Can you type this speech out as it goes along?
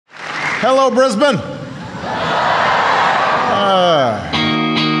Hello, Brisbane.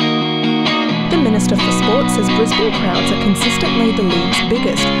 The Minister for Sport says Brisbane crowds are consistently the league's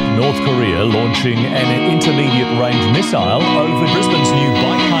biggest. North Korea launching an intermediate-range missile over Brisbane's new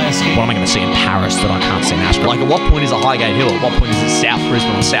bike hire scheme. What am I going to see in Paris that I can't see in Ashburn? Like, at what point is it Highgate Hill? At what point is it South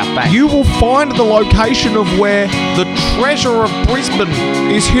Brisbane or South Bank? You will find the location of where the treasure of Brisbane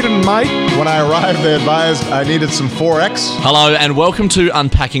is hidden, mate. When I arrived, they advised I needed some 4X. Hello and welcome to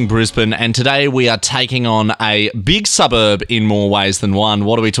Unpacking Brisbane, and today we are taking on a big suburb in more ways than one.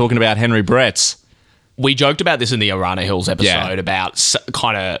 What are we talking about, Henry Bretts? We joked about this in the Arana Hills episode Yeah. about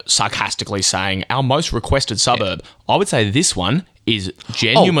kind of sarcastically saying our most requested suburb. I would say this one is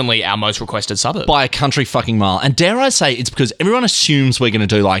genuinely our most requested suburb. By a country fucking mile. And dare I say, it's because everyone assumes we're going to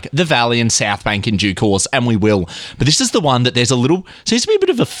do like the Valley and South Bank in due course, and we will. But this is the one that seems to be a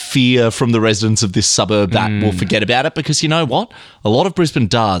bit of a fear from the residents of this suburb that we'll forget about it, because you know what? A lot of Brisbane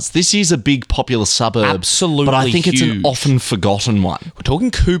does. This is a big popular suburb. Absolutely But I think it's an huge. often forgotten one. We're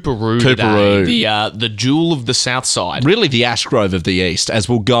talking Cooperoo today, the jewel of the south side. Really the Ash Grove of the East, as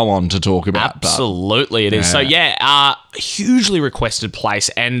we'll go on to talk about. Absolutely it is. So hugely requested place,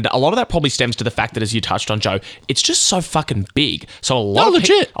 and a lot of that probably stems to the fact that, as you touched on, Joe, it's just so fucking big. So a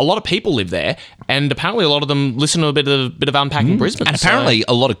lot of people live there, and apparently a lot of them listen to a bit of Unpacking Brisbane. And apparently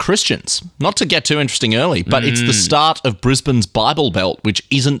a lot of Christians. Not to get too interesting early, but it's the start of Brisbane's Bible Belt, which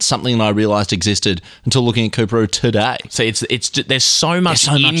isn't something that I realised existed until looking at Cooperoo today. So there's so much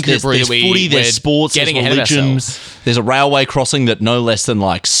in Cooperoo. There's footy, there's sports, there's getting religion. ourselves. There's a railway crossing that no less than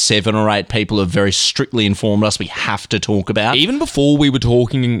like 7 or 8 people have very strictly informed us we have to talk about. Even before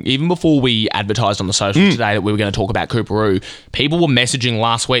we advertised on the socials today that we were going to talk about Cooperoo, people were messaging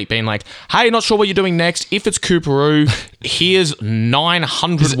last week being like, hey, not sure what you're doing next. If it's Cooperoo, here's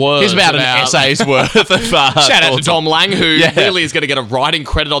 900 words. Here's about an essay's worth of shout out to Dom Lang, who Yeah. really is going to get a writing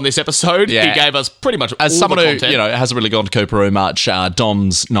credit on this episode. Yeah. He gave us pretty much As all someone the who, content. hasn't really gone to Cooperoo much,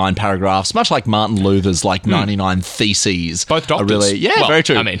 Dom's 9 paragraphs, much like Martin Luther's 99 theses. Both doctors. Are really, Well, very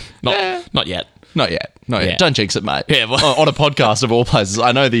true. I mean, not yet. Not yet. Yeah. Don't jinx it, mate. Yeah, well- on a podcast of all places,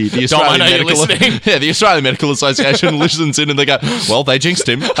 I know the Australian I know you're listening. the Australian Medical Association listens in and they go, well, they jinxed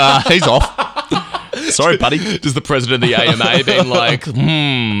him. He's off. Sorry, buddy. Does the president of the AMA being like,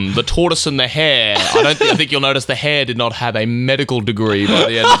 the tortoise and the hare? I think you'll notice the hare did not have a medical degree by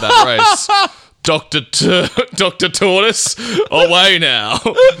the end of that race. Dr. Tortoise, away now.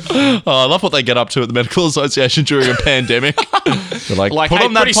 Oh, I love what they get up to at the Medical Association during a pandemic. They're like put hey,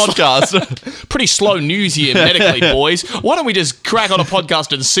 on that pretty podcast. Pretty slow news here medically, boys. Why don't we just crack on a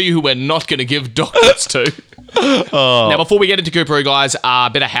podcast and see who we're not going to give doctors to? Now, before we get into Cooperoo, guys, a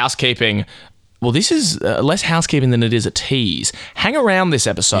bit of housekeeping. Well, this is less housekeeping than it is a tease. Hang around this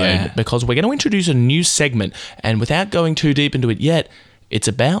episode because we're going to introduce a new segment, and without going too deep into it yet, it's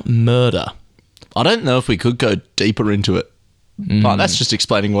about murder. I don't know if we could go deeper into it. But that's just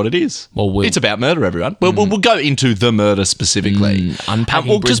explaining what it is. Well, it's about murder, everyone. We'll go into the murder specifically.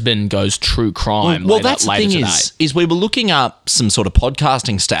 Unpacking Brisbane goes true crime. Well, later, that's the later thing today. is we were looking up some sort of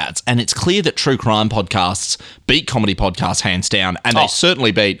podcasting stats, and it's clear that true crime podcasts beat comedy podcasts hands down, and they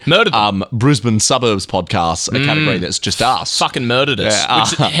certainly beat Murdered them. Brisbane Suburbs podcasts, a category that's just us. Fucking murdered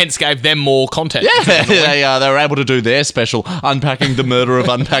us, which hence gave them more content. Yeah, they were able to do their special Unpacking the Murder of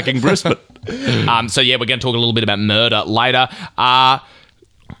Unpacking Brisbane. So we're going to talk a little bit about murder later.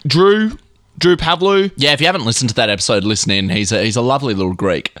 Drew Pavlou. Yeah, if you haven't listened to that episode, listen in. He's a lovely little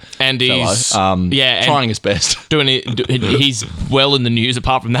Greek And he's fellow. Trying his best. doing it. He's well in the news,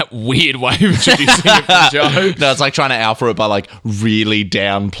 apart from that weird way of introducing it for Joe. No, it's like trying to alpha it by like really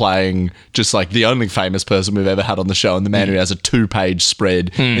downplaying just like the only famous person we've ever had on the show, and the man who has a 2-page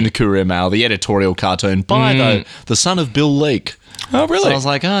spread in the Courier Mail, the editorial cartoon by the son of Bill Leake. Oh, really? So I was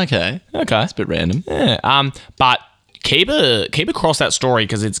like, okay, Okay. it's a bit random. Yeah. But keep across that story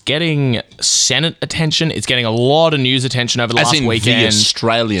because it's getting Senate attention. It's getting a lot of news attention over the As last in weekend. the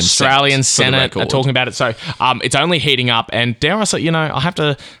Australian Senate Senate, are talking about it. So it's only heating up. And dare I say, I have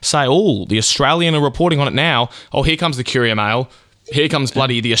to say, the Australian are reporting on it now. Oh, here comes the Courier Mail. Here comes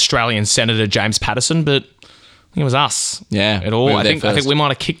bloody the Australian Senator James Patterson. But I think it was us. Yeah, At all. we were I there think first. we might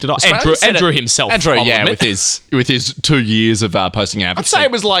have kicked it off. Australian Senate- Andrew himself. Andrew, I'll yeah, admit. with his 2 years of posting I'd advocacy. say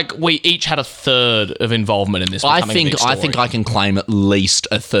it was like we each had a third of involvement in this. I becoming a big think story. I can claim at least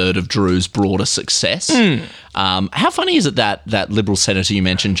a third of Drew's broader success. How funny is it that Liberal senator you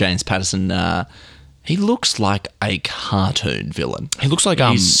mentioned, James Patterson, he looks like a cartoon villain. He looks like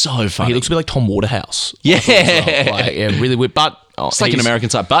He's so funny. He looks a bit like Tom Waterhouse. Yeah. Like, yeah, really weird. But It's like an he's American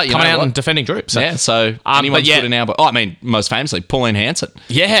side, but you coming know out what? and defending Drew. So. Yeah, so anyone's but yeah. good in our book. Oh, I mean, most famously, Pauline Hanson.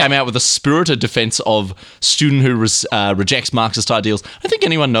 Yeah. Came out with a spirited defense of student who rejects Marxist ideals. I think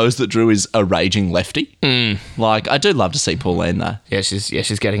anyone knows that Drew is a raging lefty. Like, I do love to see Pauline, though. Yeah, she's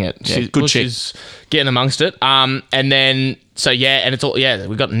getting it. good chick. She's getting amongst it. And then and it's all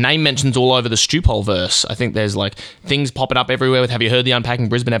we've got name mentions all over the Stupol verse. I think there's like things popping up everywhere with Have You Heard the Unpacking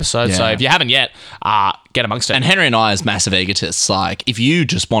Brisbane episode? Yeah. So if you haven't yet, get amongst it. And Henry and I, as massive egotists, like, if you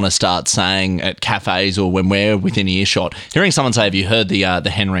just want to start saying at cafes or when we're within earshot, hearing someone say, have you heard the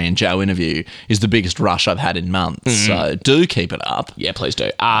Henry and Joe interview is the biggest rush I've had in months. So do keep it up. Yeah, please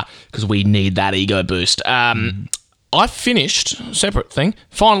do. Because we need that ego boost. I finished, separate thing,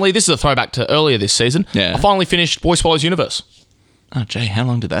 finally, this is a throwback to earlier this season. Yeah. I finally finished Boy Swallows Universe. Oh, gee, how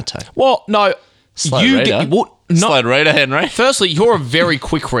long did that take? Well, no. Slow reader. Slow reader, Henry. Firstly, you're a very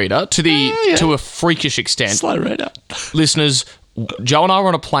quick reader to a freakish extent. Slow reader. Listeners, Joe and I were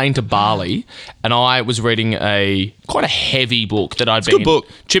on a plane to Bali, and I was reading quite a heavy book that I'd been... good book.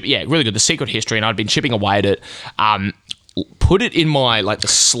 Really good. The Secret History, and I'd been chipping away at it. Put it in my, the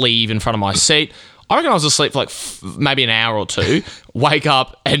sleeve in front of my seat. I reckon I was asleep for maybe an hour or two. Wake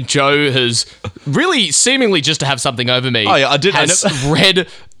up, and Joe has really seemingly just to have something over me. Oh, yeah, I did. Has read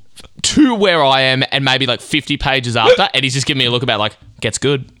to where I am and maybe 50 pages after, and he's just giving me a look about gets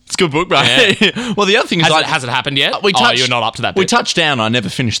good. It's a good book, right? Yeah. Well, the other thing is... Has it happened yet? You're not up to that bit. We touched down, I never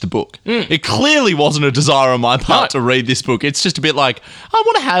finished the book. It clearly wasn't a desire on my part to read this book. It's just a bit I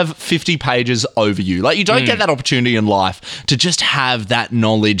want to have 50 pages over you. You don't get that opportunity in life to just have that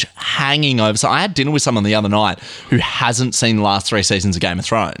knowledge hanging over. So I had dinner with someone the other night who hasn't seen the last 3 seasons of Game of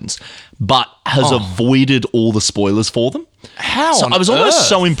Thrones, but has avoided all the spoilers for them. How? So on I was earth? almost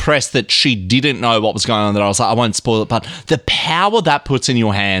so impressed that she didn't know what was going on that I was like, I won't spoil it. But the power that puts in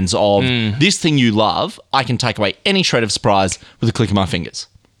your hands of this thing you love, I can take away any shred of surprise with a click of my fingers.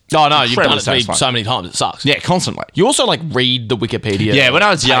 Oh, no, you've done it to me satisfying. so many times, it sucks. Yeah, constantly. You also read the Wikipedia. Yeah, when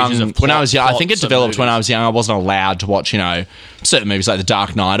I was young, pages of I think it plots of developed when I movies. was young. I wasn't allowed to watch, certain movies like The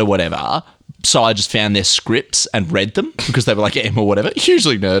Dark Knight or whatever. So I just found their scripts and read them because they were M or whatever.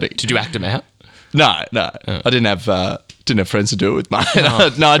 Hugely nerdy. Did you act them out? No. I didn't have friends to do it with, mate.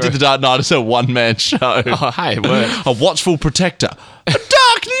 No, I did The Dark Knight as a one-man show. Oh, hey, it worked. A watchful protector. A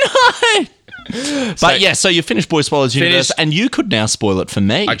Dark Knight! So you finished Boy Swallows Universe, and you could now spoil it for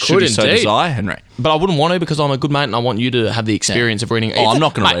me. I should could you so indeed. desire, Henry. But I wouldn't want to because I'm a good mate and I want you to have the experience of reading it. Oh, I'm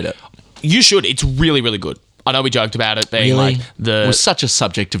not going to Mate, read it. You should. It's really, really good. I know we joked about it being It was such a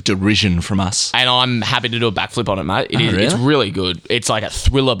subject of derision from us. and I'm happy to do a backflip on it, mate. really? It's really good. It's like a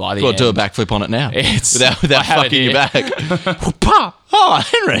thriller by the Well, end. do a backflip on it now. It's- without I have it fucking you here. back. Pa! Oh,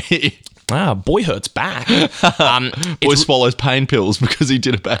 Henry. Boy hurts back. Boy swallows pain pills because he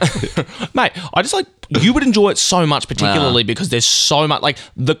did a backflip. Mate, I just you would enjoy it so much, particularly because there's so much.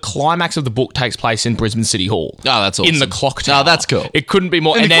 The climax of the book takes place in Brisbane City Hall. Oh, that's awesome. In the clock tower. Oh, that's cool. It couldn't be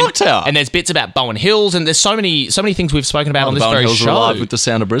more. In the clock tower? And there's bits about Bowen Hills, and there's so many things we've spoken about on this Bowen very Hills show. are alive with the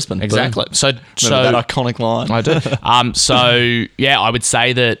sound of Brisbane. Exactly. Boom. So Remember that iconic line? I do. I would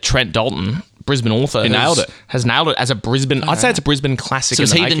say that Trent Dalton, Brisbane author, nailed it. has nailed it as a Brisbane. I'd say it's a Brisbane classic. So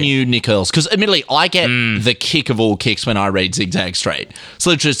is in he the making. new Nick Earls? Because admittedly, I get the kick of all kicks when I read Zigzag Street.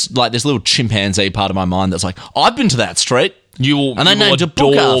 So it's just this little chimpanzee part of my mind that's I've been to that street. You will, And they you will named a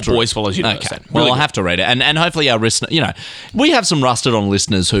book adore after Boy it. Swallows Universe. Okay. then. Well, Really I'll good. have to read it. And hopefully our listener, we have some rusted on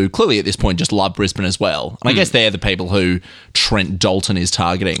listeners who clearly at this point just love Brisbane as well. And I guess they're the people who Trent Dalton is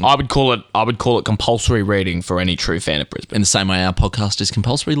targeting. I would call it compulsory reading for any true fan of Brisbane. In the same way our podcast is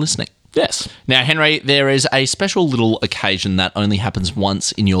compulsory listening. Yes. Now, Henry, there is a special little occasion that only happens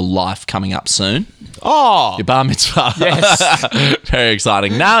once in your life coming up soon. Oh. Your bar mitzvah. Yes. Very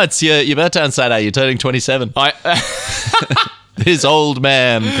exciting. No, it's your birthday on Saturday. You're turning 27. This old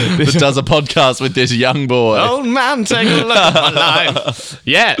man that does a podcast with this young boy. Old man, take a look at my life.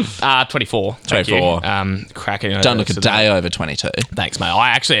 Yeah, 24. Thank 24. you. Cracking. Don't look a day over 22. Thanks, mate. I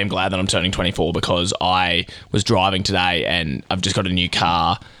actually am glad that I'm turning 24 because I was driving today and I've just got a new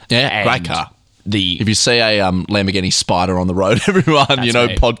car. Yeah, and great car. If If you see a Lamborghini Spider on the road, everyone, me.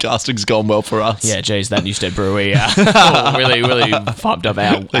 podcasting's gone well for us. yeah, geez, that Newstead Brewery really pumped up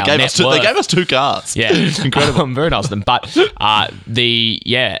our They gave us 2 cars. Yeah, incredible. Very nice of them. But I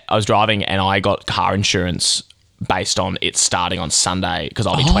was driving and I got car insurance based on it starting on Sunday because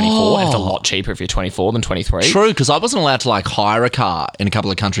I'll be 24 and it's a lot cheaper if you're 24 than 23. True, because I wasn't allowed to hire a car in a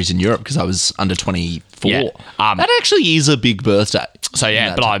couple of countries in Europe because I was under 24. Yeah. That actually is a big birthday. So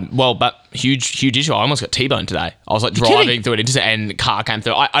yeah, but huge issue. I almost got T-boned today. I was like You're driving kidding. through an intersection and car came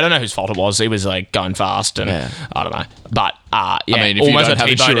through. I don't know whose fault it was. He was like going fast and I don't know. But I mean, if you almost don't got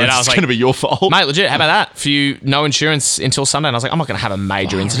have T-boned, and insurance, I it's was like, going to be your fault. mate, legit, how about that? For you, no insurance until Sunday. And I was like, I'm not going to have a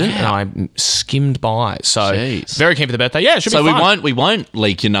major incident. And I skimmed by. So Jeez. very keen for the birthday. Yeah, it should So be fun. we won't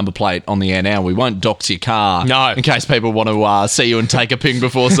leak your number plate on the air now. We won't dox your car. No. In case people want to see you and take a ping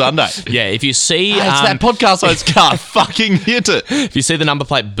before Sunday. Yeah, if you see... Hey, it's that podcast host car. Fucking hit it. if you see the number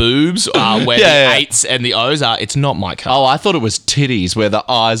plate boobs where Yeah. the 8s and the O's are, it's not my car. Oh, I thought it was titties where the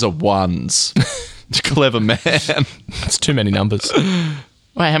eyes are ones. Clever man. It's too many numbers.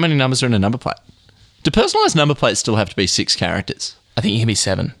 Wait, how many numbers are in a number plate? Do personalised number plates still have to be 6 characters? I think you can be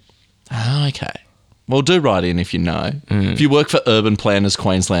 7. Oh, okay. Well, do write in if you know. If you work for Urban Planners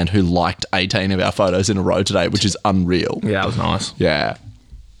Queensland, who liked 18 of our photos in a row today, which is unreal. Yeah, that was nice. Yeah.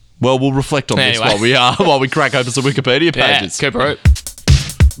 Well, we'll reflect on this Anyway. while we crack open some Wikipedia Yeah, pages. Cooper.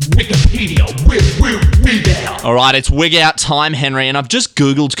 All right, it's wig out time, Henry, and I've just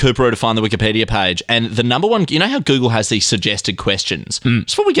Googled Cooperoo to find the Wikipedia page, and the number one, you know how Google has these suggested questions? Just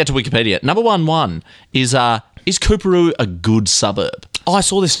before we get to Wikipedia, number one is Cooperoo a good suburb? Oh, I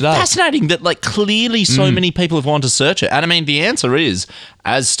saw this today. Fascinating that, like, clearly so many people have wanted to search it. And I mean, the answer is,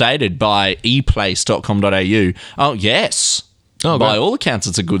 as stated by eplace.com.au, oh, yes. Oh, by great. all accounts,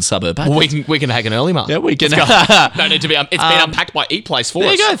 it's a good suburb. Well, we can take an early mark. Yeah, we can. No need to be. It's been unpacked by ePlace for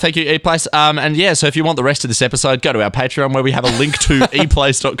There us. you go. Thank you, ePlace. And yeah, so if you want the rest of this episode, go to our Patreon where we have a link to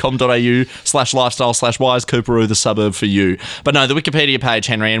eplace.com.au/lifestyle/why is Cooperoo the suburb for you. But no, the Wikipedia page,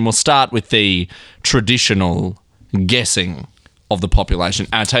 Henry, and we'll start with the traditional guessing of the population.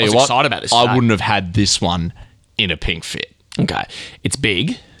 And I tell you was what, excited about this I today. wouldn't have had this one in a pink fit. Okay, it's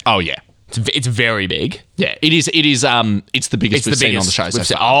big. Oh yeah. It's very big. Yeah, it is. It's the biggest we've seen on the show so we've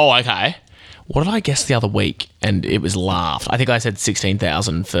seen. far. Oh, okay. What did I guess the other week? And it was laughed. I think I said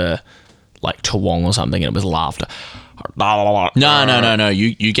 16,000 for like Toowong or something, and it was laughed. No.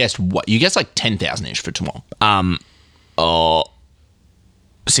 You guessed what? You guessed like 10,000 ish for tomorrow.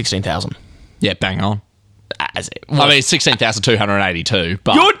 16,000. Yeah, bang on. As it, I mean, 16,282.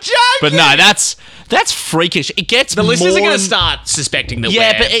 But You're joking! But no, that's freakish. It gets the listeners are more going to and- start suspecting that.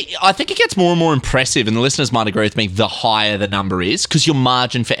 Yeah, we're... but I think it gets more and more impressive, and the listeners might agree with me. The higher the number is, because your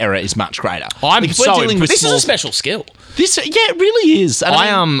margin for error is much greater. I'm Like, if we're so dealing with impressed. This small- is a special skill. This, yeah, it really is. And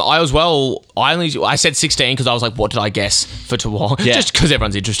I said 16 because I was like, what did I guess for Toowong? Yeah. Just because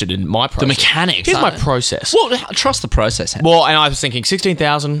everyone's interested in my process. the mechanics. Here's my aren't they? process. Well, trust the process. Henry. Well, and I was thinking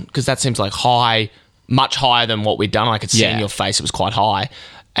 16,000 because that seems like high, much higher than what we'd done. I could see Yeah. in your face it was quite high.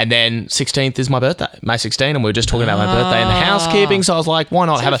 And then 16th is my birthday, May 16, and we were just talking about my birthday and the housekeeping. So I was like, why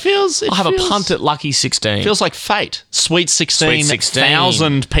not So have it feels- I'll have a punt at lucky 16. Feels like fate. Sweet 16, Sweet 16.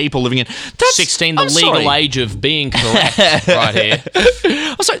 1,000 people living in. That's 16, the I'm legal sorry. age of being correct, right here.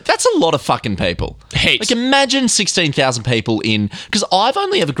 I'm sorry, that's a lot of fucking people. Heaps. Like, imagine 16,000 people in. Because I've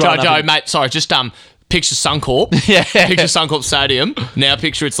only ever grown up. Joe, in- mate, sorry, just picture Suncorp. Yeah. Picture Suncorp Stadium. Now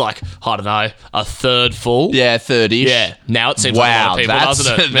picture it's like, I don't know, a third full. Yeah, 30-ish. Yeah. Now it seems like a lot of people,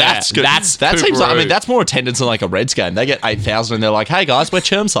 doesn't it? That's Yeah. good. That's that seems like, I Cooperoo. mean, that's more attendance than like a Reds game. They get 8,000 and they're like, hey guys, we're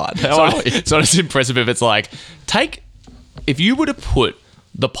Chermside. How are we? It's not as impressive if it's like, if you were to put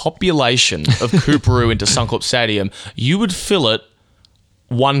the population of Cooperoo into Suncorp Stadium, you would fill it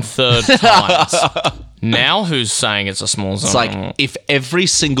 1/3 times. Now who's saying it's a small zone? It's like if every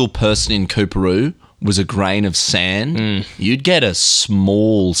single person in Cooperoo was a grain of sand, you'd get a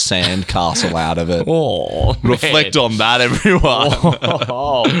small sand castle out of it. Oh, Reflect on that, everyone.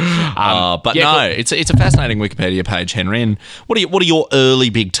 But yeah, no, cool. it's a fascinating Wikipedia page, Henry. And what are your early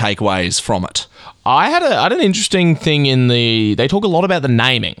big takeaways from it? I had an interesting thing they talk a lot about the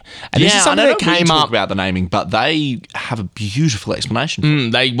naming. And this is something I know that we came talk up. about the naming, but they have a beautiful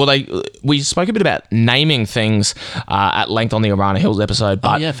explanation. We spoke a bit about naming things at length on the Arana Hills episode,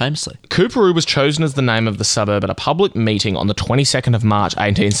 but Famously. Cooperoo was chosen as the name of the suburb at a public meeting on the 22nd of March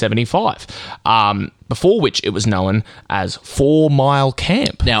 1875, before which it was known as 4 Mile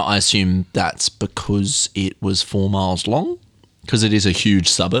Camp. Now, I assume that's because it was 4 miles long? Because it is a huge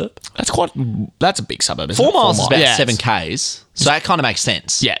suburb. That's a big suburb, isn't 4 it? miles is about Yeah, 7 it's- Ks, so that kind of makes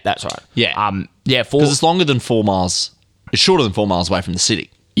sense. Yeah, that's right. Yeah. Yeah, 4. Because it's longer than 4 miles. It's shorter than 4 miles away from the city.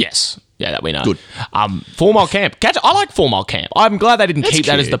 Yes. Yeah, that we know. Good. 4 Mile Camp. I like 4 Mile Camp. I'm glad they didn't That's keep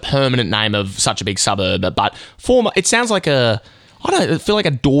that as cute. the permanent name of such a big suburb, but 4 Mile, it sounds like I feel like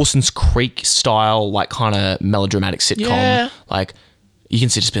a Dawson's Creek style, like kind of melodramatic sitcom. Yeah. Like, you can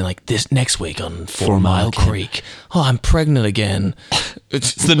see just being like, this next week on 4 Mile Mile Camp. Creek. Oh, I'm pregnant again.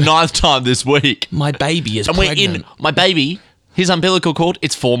 It's the 9th time this week. My baby is And we're pregnant. in my baby. His umbilical cord,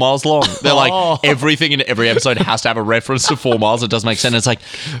 it's 4 miles long. They're like, everything in every episode has to have a reference to 4 miles. It doesn't make sense. It's like,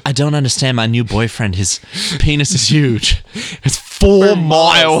 I don't understand my new boyfriend. His penis is huge. It's 4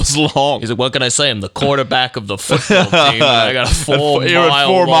 miles long. He's like, what can I say? I'm the quarterback of the football team. I got a 4 You're at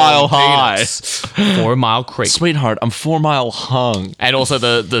 4 mile high. 4 Mile Creek. Sweetheart, I'm 4 mile hung. And also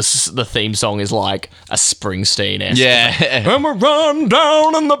the theme song is like a Springsteen-esque. Yeah. And we run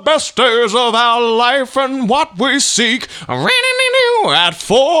down in the best days of our life and what we seek at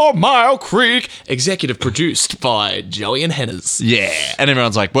 4 Mile Creek. Executive produced by Joey and Henners. Yeah. And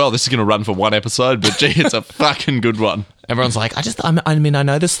everyone's like, well, this is going to run for 1 episode, but gee, it's a fucking good one. Everyone's like, I mean, I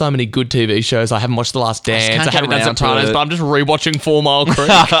know there's so many good TV shows. I haven't watched The Last Dance. can't I haven't get done around to Sopranos, it. but I'm just rewatching 4 Mile Creek.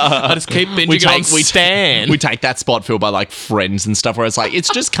 I just keep binging it on Stan. We take that spot filled by like Friends and stuff where it's like, it's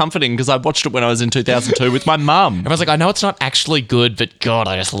just comforting because I watched it when I was in 2002 with my mum. Everyone's like, I know it's not actually good, but God,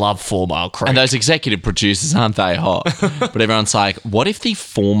 I just love 4 Mile Creek. And those executive producers, aren't they hot? But everyone's like, what if the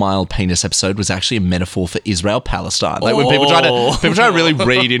 4 Mile Penis episode was actually a metaphor for Israel-Palestine? Like when people try to really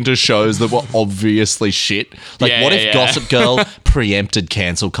read into shows that were obviously shit. Like what if Gossip Girl preempted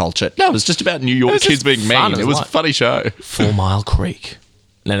cancel culture? No, it was just about New York kids being mean. It was a funny show. 4 Mile Creek.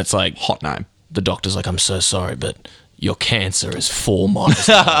 And then it's like, Hot name. the doctor's like, I'm so sorry, but your cancer is 4 miles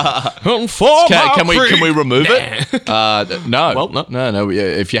long. 4 Mile Can Creek. we remove it? No. Well, no. No.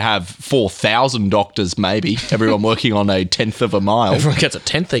 If you have 4,000 doctors, maybe everyone working on a 1/10 of a mile, Everyone gets a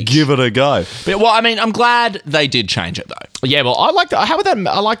 10th each. give it a go. But well, I mean, I'm glad they did change it though. Yeah, well, I like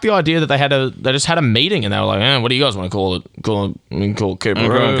the idea that they just had a meeting and they were like, what do you guys want to call it? Call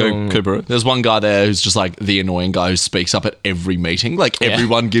Cooper. Cooper. There's one guy there who's just like the annoying guy who speaks up at every meeting. Like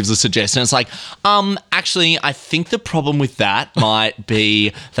everyone gives a suggestion. It's like, actually, I think the problem with that might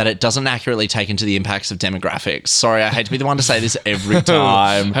be that it doesn't accurately take into the impacts of demographics. Sorry, I hate to be the one to say this every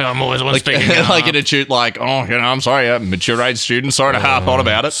time. I'm always the one Like, speaking. like in a shoot, like, I'm sorry, mature age student, sorry to harp on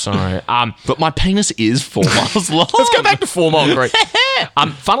about it. Sorry. But my penis is 4 miles long. Let's go back to 4 Mile Creek.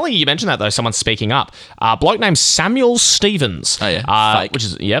 Funnily, you mentioned that though. Someone's speaking up. Bloke named Samuel Stevens. Oh, yeah. Fake. Which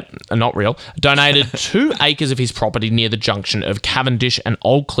is not real. Donated 2 acres of his property near the junction of Cavendish and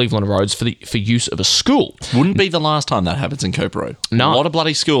Old Cleveland roads for use of a school. Wouldn't be the last time that happens in Cooperoo. No. A lot of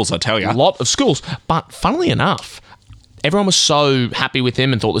bloody schools, I tell you. A lot of schools. But funnily enough, everyone was so happy with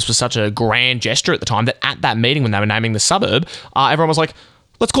him and thought this was such a grand gesture at the time that at that meeting when they were naming the suburb, everyone was like,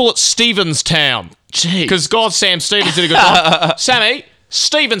 let's call it Stevenstown. Gee. Because God, Sam Stevens did a good job. Sammy,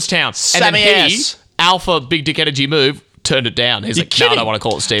 Stevenstown. Sammy and then he, S. Alpha Big Dick Energy Move, turned it down. He's like, no, I don't want to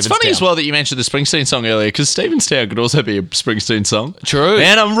call it It's Stevenstown. funny as well that you mentioned the Springsteen song earlier, because Stevenstown could also be a Springsteen song. True.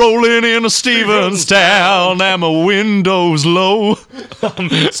 And I'm rolling in a Stevenstown, and my window's low.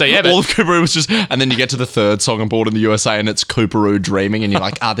 So yeah, All but of Cooperoo was just, and then you get to the third song on Born in the USA, and it's Cooperoo Dreaming, and you're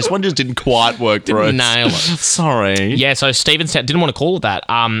like, this one just didn't quite work through. didn't nail it. Sorry. Yeah, so Stevenstown didn't want to call it that.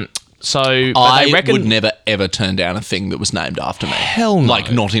 So but I they reckon would never ever turn down a thing that was named after me. Hell no.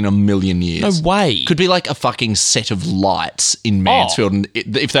 Like not in a million years. No way. Could be like a fucking set of lights in Mansfield, and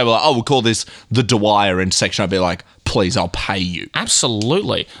if they were like, we'll call this the Dwyer intersection, I'd be like, please, I'll pay you.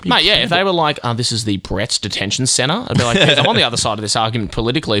 Absolutely. Mate, yeah, if they were like, this is the Brett's Detention Centre, I'd be like, I'm on the other side of this argument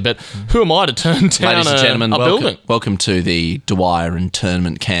politically, but who am I to turn down Ladies and gentlemen, a welcome, building? welcome to the Dwyer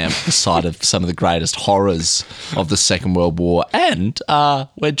internment camp, the site of some of the greatest horrors of the Second World War, and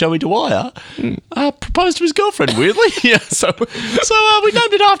where Joey Dwyer proposed to his girlfriend, weirdly. Yeah, so we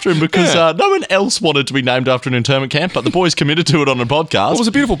named it after him because no one else wanted to be named after an internment camp, but the boys committed to it on a podcast. It was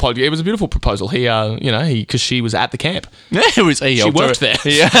a beautiful It was a beautiful proposal. He, because she was at the camp. Yeah, it was. She worked there.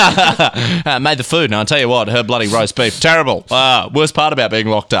 Yeah, made the food, and I'll tell you what, her bloody roast beef, terrible. Worst part about being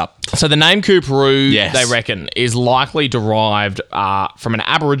locked up. So the name Cooperoo, Yes. they reckon, is likely derived from an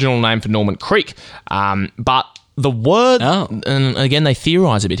Aboriginal name for Norman Creek, but the word, and again they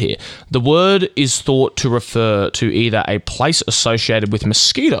theorise a bit here, the word is thought to refer to either a place associated with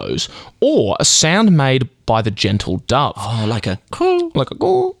mosquitoes or a sound made by the gentle dove. Oh, like a coo. Like a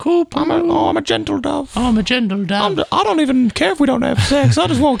coo. I'm a gentle dove. I'm a gentle dove. I don't even care if we don't have sex. I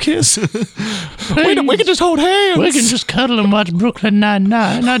just want a kiss. we can just hold hands. We can just cuddle and watch Brooklyn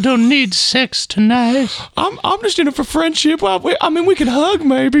Nine-Nine. I don't need sex tonight. I'm just in it for friendship. We can hug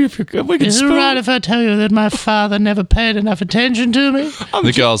maybe if we can. Is it right if I tell you that my father never paid enough attention to me?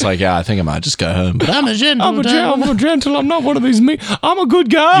 The girl's like, I think I might just go home. But I'm a gentle dove. I'm a gentle. I'm not one of these I'm a good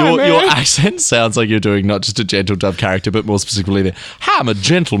guy, man. Your accent sounds like you're doing not not just a gentle dove character, but more specifically, I'm a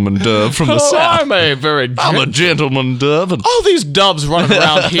gentleman dove from the south. I'm a very I'm a gentleman dove. And all these doves running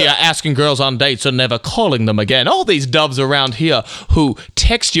around here asking girls on dates and never calling them again. All these doves around here who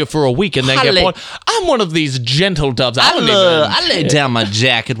text you for a week and then get bored. I'm one of these gentle doves. I lay down my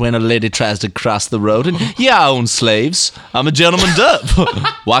jacket when a lady tries to cross the road, and I own slaves. I'm a gentleman dove.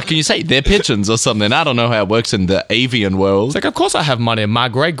 What can you say? They're pigeons or something. I don't know how it works in the avian world. It's like, of course I have money. My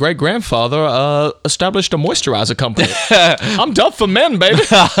great-great-grandfather established a moisturizer company. I'm dove for men, baby.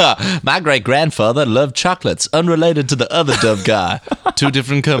 My great-grandfather loved chocolates, unrelated to the other dove guy. Two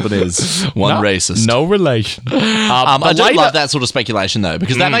different companies. One racist. No relation. I do love that sort of speculation, though,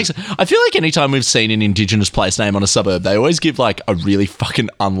 because that makes... I feel like anytime we've seen an Indigenous place name on a suburb, they always give, like, a really fucking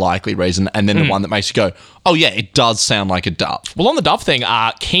unlikely reason, and then the one that makes you go, oh, yeah, it does sound like a dove. Well, on the dove thing,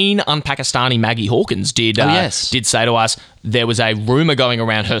 keen un-Pakistani Maggie Hawkins did say to us there was a rumour going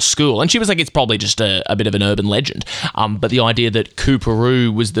around her school, and she was like, it's probably just a bit of an urban legend, but the idea that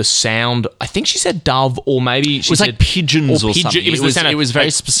Cooperoo was the sound, I think she said dove, or maybe she was said... like pigeons or something. It was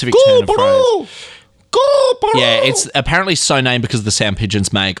very specific turn of phrase. Yeah, it's apparently so named because of the sound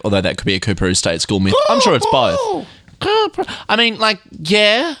pigeons make, although that could be a Cooperoo State School myth. I'm sure it's both. I mean, like,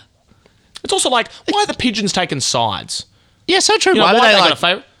 yeah. It's also like, why are the pigeons taking sides? Yeah, so true. You know, why why they got like... a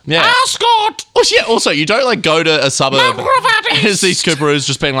favourite? Yeah. Ascot! Oh, yeah, also, you don't, like, go to a suburb and see Cooperoos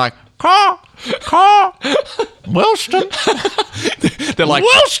just being like, Car, Wellston. They're like,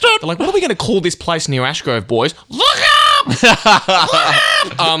 Wellston. They're like, what are we going to call this place near Ashgrove, boys? Look up!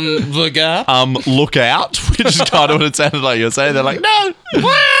 Look up. Look out, which is kind of what it sounded like you were saying. They're like, no.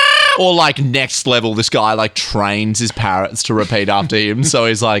 Or like next level, this guy like trains his parrots to repeat after him. So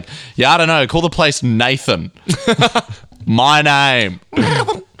he's like, yeah, I don't know, call the place Nathan. My name.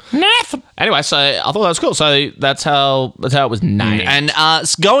 Nathan. Anyway, so I thought that was cool. So that's how it was named. And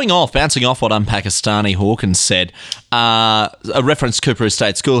bouncing off what Pakistani Hawkins said, a reference to Cooperoo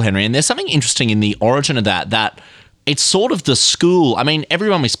State School, Henry, and there's something interesting in the origin of that it's sort of the school. I mean,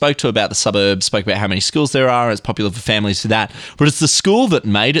 everyone we spoke to about the suburb spoke about how many schools there are. It's popular for families for that. But it's the school that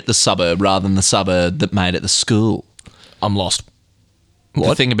made it the suburb rather than the suburb that made it the school. I'm lost. What?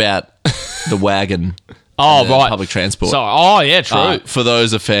 The thing about the wagon. Oh, right. Public transport. True. For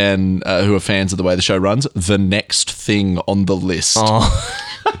those who are fans of the way the show runs, the next thing on the list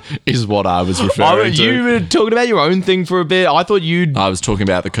is what I was referring to. You were talking about your own thing for a bit. I thought I was talking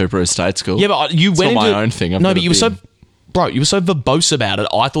about the Cooperoo State School. Yeah, but you went not into... my own thing. No, but you were so... Bro, you were so verbose about it.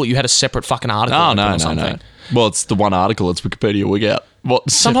 I thought you had a separate fucking article. Oh, no. Well, it's the one article. It's Wikipedia Wig Out.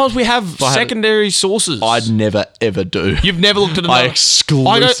 Sometimes we have secondary sources. I'd never, ever do. You've never looked at another... I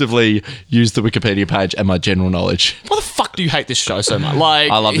exclusively use the Wikipedia page and my general knowledge. Why the fuck do you hate this show so much?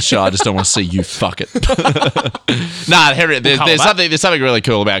 Like, I love the show. I just don't want to see you fuck it. Nah, Henry, there's something really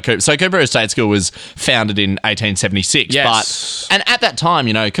cool about Cooperoo. So Cooperoo State School was founded in 1876. Yes. And at that time,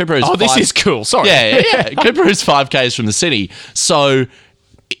 you know, Cooperoo's... Oh, this is cool. Sorry. Yeah. Cooperoo's 5Ks from the city. So...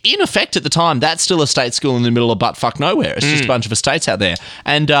 in effect, at the time, that's still a state school in the middle of butt-fuck nowhere. It's just a bunch of estates out there.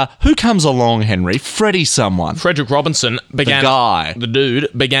 And who comes along, Henry? Freddie someone. Frederick Robinson began... The dude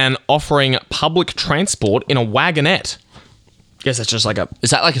began offering public transport in a wagonette. Guess that's just like a... Is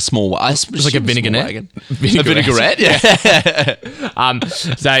that like a small... Just like a vinaigrette? A vinaigrette, yeah.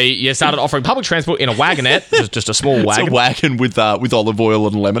 They started offering public transport in a wagonette, just a small wagon. It's a wagon with olive oil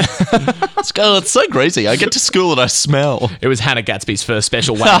and lemon. It's so greasy. I get to school and I smell. It was Hannah Gatsby's first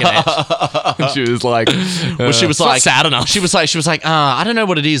special wagonette. She was like... she was not like... sad enough. She was like, I don't know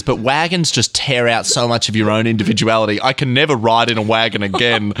what it is, but wagons just tear out so much of your own individuality. I can never ride in a wagon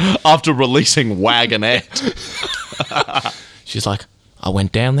again after releasing Wagonette. She's like, I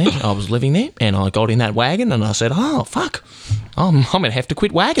went down there, I was living there, and I got in that wagon, and I said, oh, fuck, I'm going to have to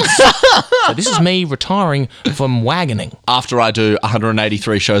quit wagons. So this is me retiring from wagoning. After I do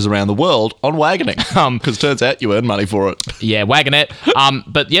 183 shows around the world on wagoning. Because turns out you earn money for it. Yeah, wagonette.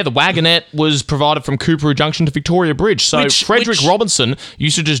 But yeah, the wagonette was provided from Cooperoo Junction to Victoria Bridge. So Frederick Robinson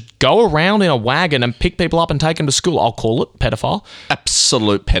used to just go around in a wagon and pick people up and take them to school. I'll call it pedophile.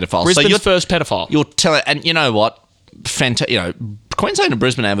 Absolute pedophile. Brisbane's first pedophile. You're telling, and you know what? Queensland and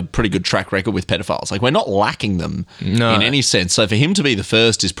Brisbane have a pretty good track record with pedophiles. Like, we're not lacking them in any sense. So for him to be the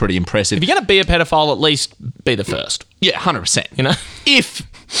first is pretty impressive. If you're going to be a pedophile, at least be the first. Yeah, 100%. You know?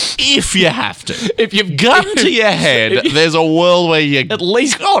 If you have to. If you've gun to your head, there's a world where you at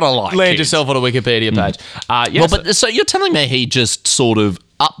least gotta like land kids. Yourself on a Wikipedia page. So you're telling me he just sort of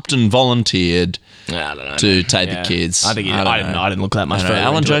upped and volunteered I don't know, to take the kids. I think I didn't look that much further.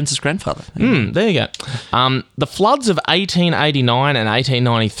 Alan Jones's grandfather. There you go. The floods of 1889 and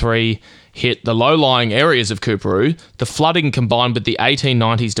 1893 hit the low-lying areas of Cooperoo. The flooding combined with the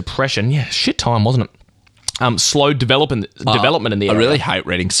 1890s depression. Yeah, shit time, wasn't it? slowed development in the area. I really hate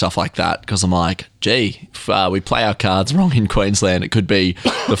reading stuff like that because I'm like, gee, if we play our cards wrong in Queensland, it could be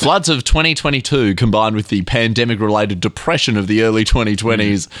the floods of 2022 combined with the pandemic-related depression of the early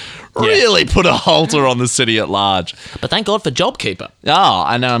 2020s really put a halter on the city at large. But thank God for JobKeeper. Oh,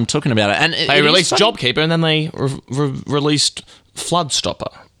 I know, I'm talking about it. And They released JobKeeper and then they released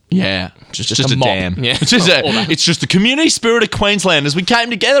Floodstopper. Yeah, just a mob. dam. Yeah. It's just the community spirit of Queensland as we came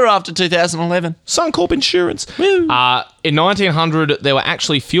together after 2011. Suncorp Insurance. In 1900, there were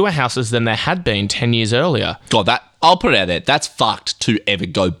actually fewer houses than there had been 10 years earlier. God, I'll put it out there. That's fucked to ever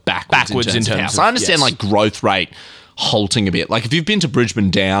go backwards in terms of house. I understand like growth rate halting a bit. Like if you've been to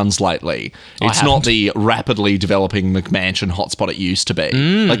Brisbane Downs lately, it's not the rapidly developing McMansion hotspot it used to be.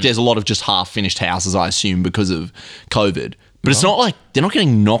 Like there's a lot of just half finished houses, I assume, because of COVID. But it's not like they're not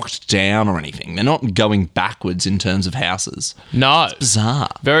getting knocked down or anything. They're not going backwards in terms of houses. No. It's bizarre.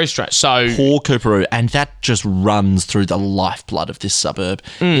 Very strange. So poor Coorparoo, and that just runs through the lifeblood of this suburb.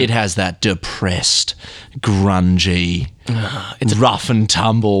 It has that depressed, grungy, it's rough and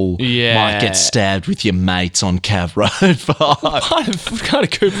tumble. Yeah. Might get stabbed with your mates on Cav Road 5. What kind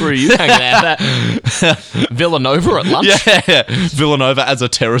of Cooper are you hanging out at? Villanova at lunch? Yeah, Villanova as a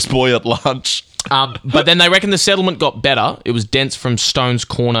terrace boy at lunch. But then they reckon the settlement got better. It was dense from Stones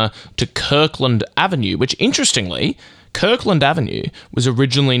Corner to Kirkland Avenue, which interestingly, Kirkland Avenue was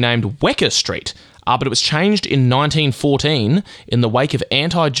originally named Wecker Street. But it was changed in 1914 in the wake of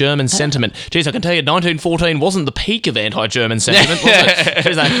anti-German sentiment. Jeez, I can tell you 1914 wasn't the peak of anti-German sentiment, was it?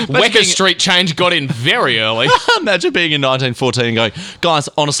 Jeez, Wecker Street change got in very early. Imagine being in 1914 and going, guys,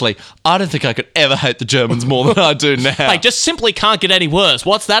 honestly, I don't think I could ever hate the Germans more than I do now. Like, just simply can't get any worse.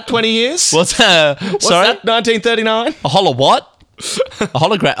 What's that, 20 years? What's that? Sorry? That, 1939? A hollow what? A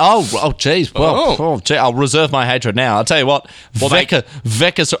hologram. Oh, geez. Well, gee, I'll reserve my hatred now. I'll tell you what.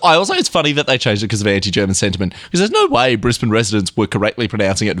 Wecker. I also, it's funny that they changed it because of anti-German sentiment. Because there's no way Brisbane residents were correctly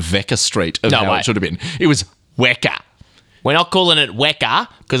pronouncing it Wecker Street of how it should have been. It was Wecker. We're not calling it Wecker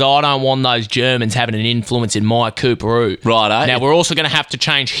because I don't want those Germans having an influence in my Coorparoo. Righto. Now, we're also going to have to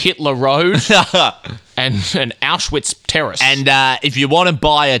change Hitler Road and Auschwitz Terrace. And if you want to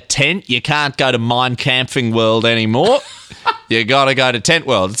buy a tent, you can't go to Mein Camping World anymore. You got to go to Tent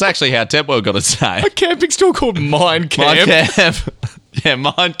World. It's actually how Tent World got its name. A camping's still called Mein Camp. Mein Camp. Yeah,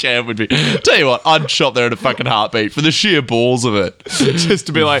 Mein Camp would be... Tell you what, I'd shop there in a fucking heartbeat for the sheer balls of it. Just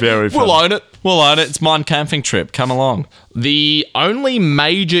to be like, we'll own it. We'll own it. It's Mein Camping trip. Come along. The only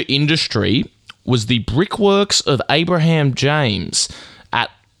major industry was the brickworks of Abraham James at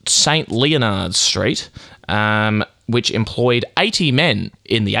St. Leonard's Street, which employed 80 men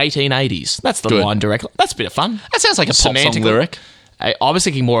in the 1880s. That's the line directly. That's a bit of fun. That sounds like a pop song lyric. I was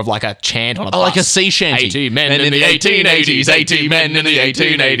thinking more of like a chant on a bus. Like a sea shanty. 80 men in the 1880s, 80 men in the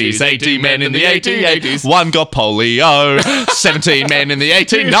 1880s, 80 men in the 1880s. One got polio, 17 men in the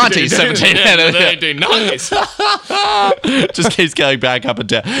 1890s, 17 men in the 1890s. Just keeps going back up and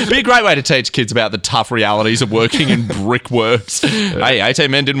down. Be a great way to teach kids about the tough realities of working in brickworks. Hey, 18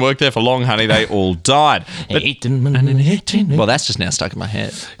 men didn't work there for long, honey. They all died. But, well, that's just now stuck in my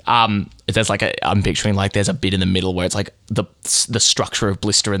head. There's like I'm picturing like there's a bit in the middle where it's like the structure of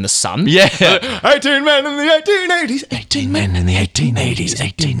Blister in the Sun. Yeah. 18 men in the 1880s. 18 men in the 1880s.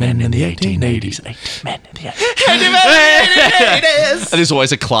 18 men in the 1880s. 18 men in the 1880s. And there's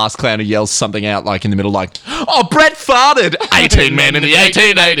always a class clown who yells something out like in the middle like, oh, Brett farted. 18 men in the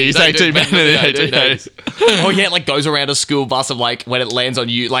 1880s. 18 men in the 1880s. Oh yeah, it like goes around a school bus of like when it lands on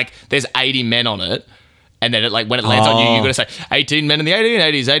you, like there's 80 men on it. And then, when it lands on you, you've got to say, 18 men in the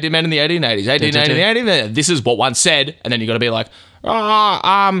 1880s, 18 men in the 1880s, 18 men in the 1880s. This is what one said. And then you've got to be like,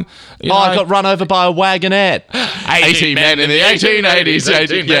 I got run over by a wagonette. 18 men in the 1880s.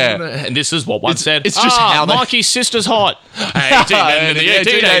 18 men. And this is what one said. It's just how Mikey's sister's hot. 18 men in the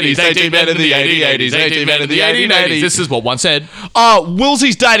 1880s. 18 men in the 1880s. 18 men in the 1880s. This is what one said. Oh,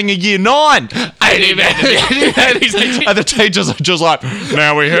 Wilsey's dating a year 9. 18 men in the 1880s. And the teachers are just like,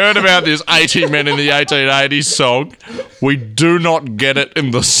 now we heard about this 18 men in the 1880s song. We do not get it in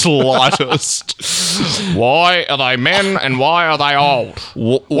the slightest. Why are they men and why are they old?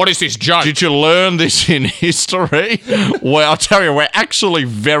 What is this joke? Did you learn this in history? Well, I'll tell you, we're actually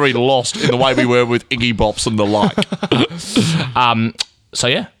very lost in the way we were with Iggy Bops and the like.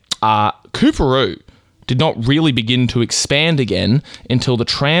 Coorparoo did not really begin to expand again until the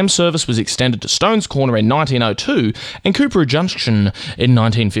tram service was extended to Stones Corner in 1902 and Coorparoo Junction in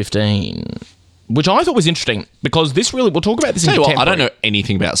 1915. Which I thought was interesting because we'll talk about this in contemporary. I don't know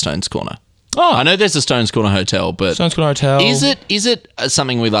anything about Stones Corner. Oh, I know there's a Stones Corner Hotel, but Stones Corner Hotel. Is it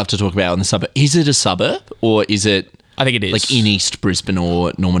something we love to talk about in the suburb? Is it a suburb or is it I think it is. Like in East Brisbane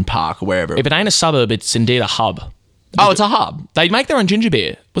or Norman Park or wherever. If it ain't a suburb, it's indeed a hub. Oh, it's a hub. They make their own ginger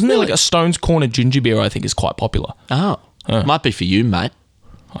beer. Wasn't there like a Stone's Corner ginger beer I think is quite popular? Oh. Might be for you, mate.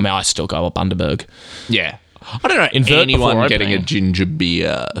 I mean, I still go up Bundaberg. Yeah. I don't know Invert anyone before getting a opening. ginger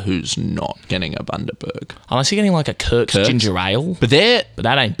beer who's not getting a Bundaberg. Unless you're getting like a Kirk's ginger ale. But they're... But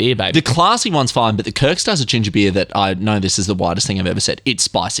that ain't beer, baby. The classy one's fine, but the Kirk's does a ginger beer that I know this is the widest thing I've ever said. It's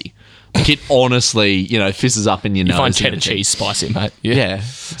spicy. Like it honestly, you know, fizzes up in your nose. You find and cheddar everything. cheese spicy, mate. Yeah.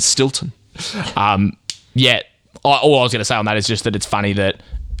 Stilton. Yeah. All I was going to say on that is just that it's funny that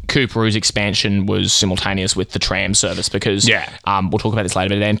Coorparoo's expansion was simultaneous with the tram service because we'll talk about this later,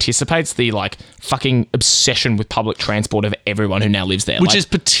 but it anticipates the like fucking obsession with public transport of everyone who now lives there. Which is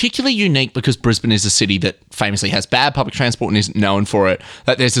particularly unique because Brisbane is a city that famously has bad public transport and is known for it.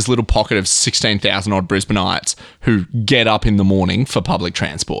 That there's this little pocket of 16,000 odd Brisbaneites who get up in the morning for public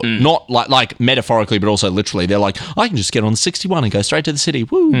transport. Not like metaphorically, but also literally. They're like, I can just get on the 61 and go straight to the city.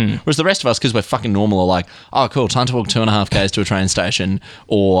 Woo. Whereas the rest of us, because we're fucking normal, are like, oh, cool, time to walk 2.5 k's to a train station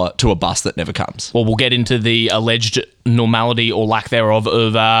or to a bus that never comes. Well, we'll get into the alleged normality or lack thereof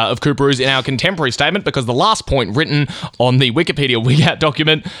of Coorparoo's in our contemporary statement because the last point written on the Wikipedia Wigout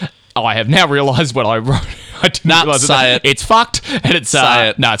document, I have now realised what I wrote. I didn't realise say it. It's fucked and it's... Say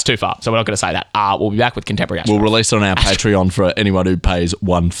it. No, it's too far, so we're not going to say that. We'll be back with contemporary We'll Ashgrove. release it on our Patreon for anyone who pays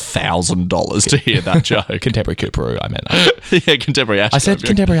 $1,000 to hear that joke. Contemporary Coorparoo, I meant. Yeah, contemporary Ashgrove. I said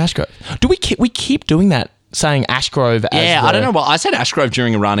contemporary Ashgrove. Do we keep doing that? Saying Ashgrove as Yeah, the- I don't know. Well, I said Ashgrove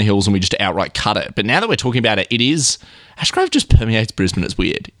during Arana Hills and we just outright cut it. But now that we're talking about it, it is... Ashgrove just permeates Brisbane. It's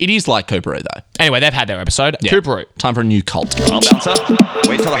weird. It is like Coorparoo, though. Anyway, they've had their episode. Yeah. Coorparoo. Time for a new cult. Well, bouncer,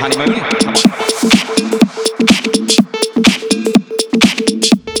 wait till the honeymoon. Come on.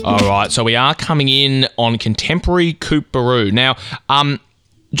 All right, so we are coming in on contemporary Coorparoo. Now,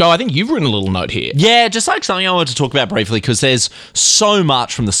 Joe, I think you've written a little note here. Yeah, just like something I wanted to talk about briefly because there's so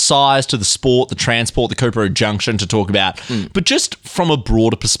much from the size to the sport, the transport, the Coorparoo Junction to talk about. But just from a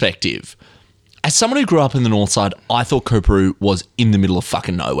broader perspective, as someone who grew up in the north side, I thought Coorparoo was in the middle of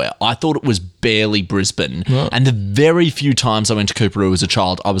fucking nowhere. I thought it was barely Brisbane. And the very few times I went to Coorparoo as a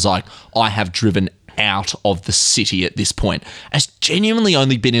child, I was like, I have driven out of the city at this point. It's genuinely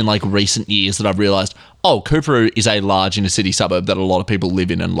only been in like recent years that I've realised, oh, Coorparoo is a large inner city suburb that a lot of people live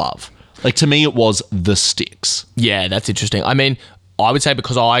in and love. Like to me, it was the sticks. Yeah, that's interesting. I mean, I would say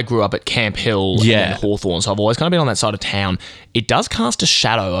because I grew up at Camp Hill and then Hawthorn, so I've always kind of been on that side of town. It does cast a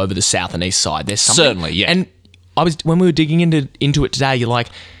shadow over the south and east side. There's something, Certainly, yeah. And when we were digging into it today, you're like,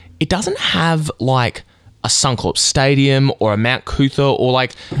 it doesn't have like a Suncorp Stadium or a Mount Cootha or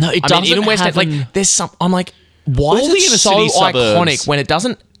like it I mean, even doesn't West End. have Like there's some. I'm like, why is All the it inner so city suburbs- iconic when it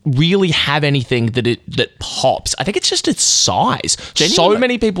doesn't really have anything that pops? I think it's just its size. So Genuinely.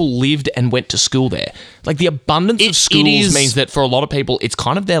 many people lived and went to school there. Like the abundance of schools is- means that for a lot of people, it's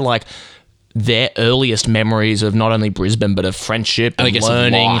kind of their earliest memories of not only Brisbane but of friendship And I and guess of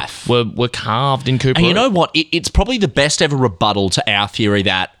learning life. were carved in Coorparoo. And you know what? It's probably the best ever rebuttal to our theory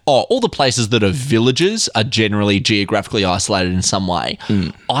that, all the places that are villages are generally geographically isolated in some way.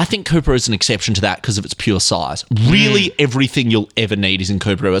 I think Coorparoo is an exception to that because of its pure size. Really, everything you'll ever need is in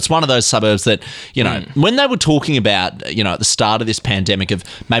Coorparoo. It's one of those suburbs that, you know, when they were talking about, you know, at the start of this pandemic of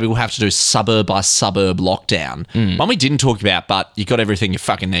maybe we'll have to do suburb by suburb lockdown, one we didn't talk about, but you got everything you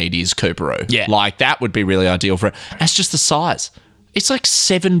fucking need is Coorparoo. Yeah. Like, that would be really ideal for it. That's just the size. It's like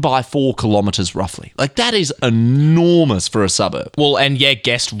 7 by 4 kilometres roughly. Like that is enormous for a suburb. Well, and yeah,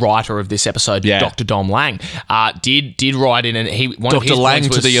 guest writer of this episode, Yeah. Dr. Dom Lang, did write in, and one of his Dr. Lang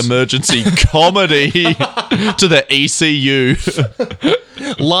points to was, the emergency comedy to the ECU.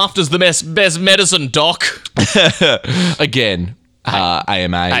 laughter's the best medicine, Doc. Again,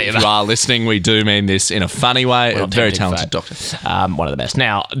 AMA. If you are listening, we do mean this in a funny way. A very talented doctor. One of the best.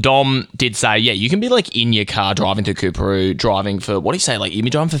 Now, Dom did say, yeah, you can be like in your car driving to Coorparoo, driving for, what do you say, like you'd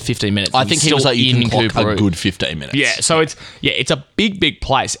be driving for 15 minutes. I and think he still was like, you in can clock a Coorparoo. good 15 minutes. Yeah, so it's a big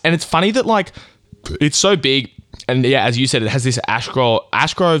place. And it's funny that like it's so big. And yeah, as you said, it has this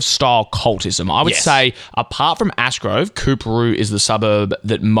Ashgrove style cultism. I would Yes. say, apart from Ashgrove, Coorparoo is the suburb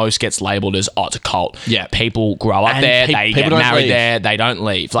that most gets labelled as, it's a cult. Yeah. People grow up And there, they people get don't married leave. there, they don't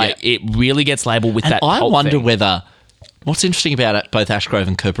leave. Like, it really gets labelled with And that I cult wonder thing. whether, what's interesting about it, both Ashgrove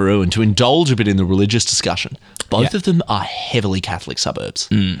and Coorparoo, and to indulge a bit in the religious discussion, both of them are heavily Catholic suburbs.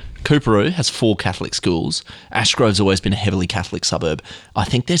 Coorparoo has 4 Catholic schools. Ashgrove's always been a heavily Catholic suburb. I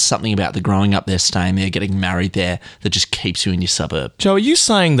think there's something about the growing up there, staying there, getting married there, that just keeps you in your suburb. Joe, are you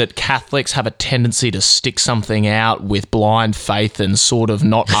saying that Catholics have a tendency to stick something out with blind faith and sort of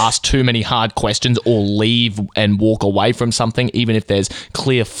not ask too many hard questions or leave and walk away from something even if there's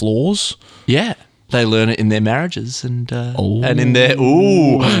clear flaws? Yeah. they learn it in their marriages and in their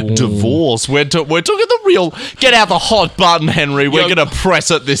divorce. We're talking the real. Get out the hot button, Henry. We're gonna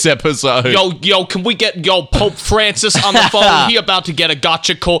press it this episode. Yo, can we get Pope Francis on the phone? He about to get a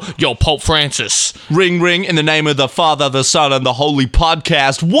gotcha call. Yo, Pope Francis. Ring, ring, in the name of the Father, the Son, and the Holy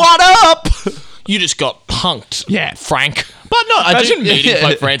Podcast. What up? You just got punked. Yeah. Frank. But no, I Imagine meeting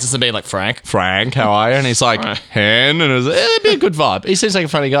Pope Francis and being like, Frank, how are you? And he's like, Hen, and it'd be a good vibe. He seems like a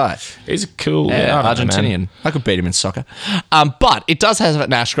funny guy. he's cool. Yeah, I don't know, man. Argentinian. I could beat him in soccer. But it does have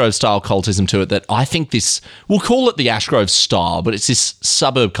an Ashgrove style cultism to it that I think we'll call it the Ashgrove style, but it's this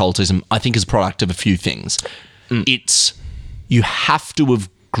suburb cultism I think is a product of a few things. It's, you have to have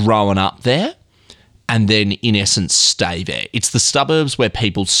grown up there and then in essence stay there. It's the suburbs where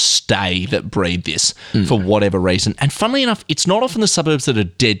people stay that breed this for whatever reason. And funnily enough, it's not often the suburbs that are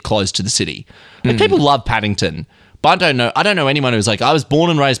dead close to the city. Like people love Paddington, but I don't know anyone who's like, I was born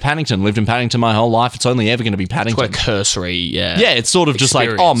and raised Paddington, lived in Paddington my whole life. It's only ever going to be Paddington. Quite cursory, yeah. Yeah, it's sort of just like,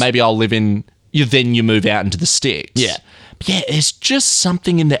 oh, maybe I'll live in, then you move out into the sticks. Yeah. But yeah, there's just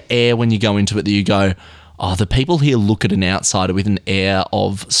something in the air when you go into it that you go, oh, the people here look at an outsider with an air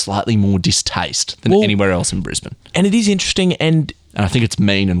of slightly more distaste than anywhere else in Brisbane. And it is interesting, and I think it's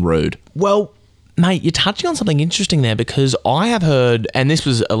mean and rude. well, mate, you're touching on something interesting there, because I have heard, and this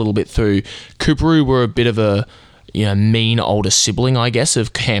was a little bit through, Coorparoo were a bit of a mean older sibling, I guess,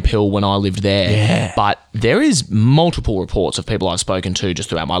 of Camp Hill when I lived there. Yeah. But there is multiple reports of people I've spoken to just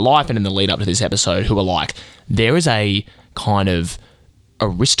throughout my life and in the lead up to this episode who are like, there is a kind of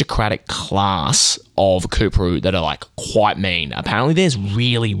aristocratic class of Coorparoo that are like quite mean. Apparently there's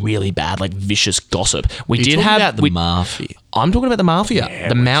really, really bad, like vicious gossip. We You're did talking have about the mafia. I'm talking about the mafia,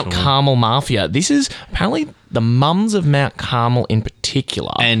 the Mount Carmel mafia. This is apparently the mums of Mount Carmel in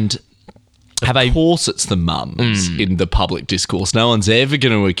particular. And of course it's the mums in the public discourse. No one's ever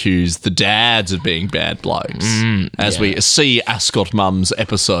going to accuse the dads of being bad blokes. As we see Ascot Mums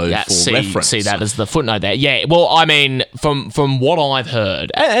episode for reference. See that as the footnote there. Yeah, well, I mean, from what I've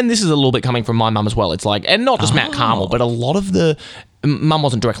heard, and this is a little bit coming from my mum as well, it's like, and not just Mount Carmel, but a lot of the... Mum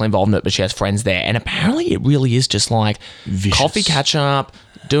wasn't directly involved in it, but she has friends there. And apparently it really is just like coffee catch up,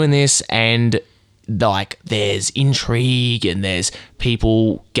 doing this, and... like there's intrigue and there's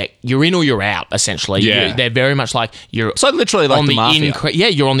people you're in or you're out essentially. Yeah. They're very much like you're So literally like on the mafia.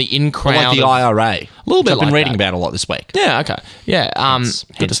 you're on the in crowd. Or like the IRA. A little bit I've been like reading that. about a lot this week. Yeah, okay. Yeah. Hence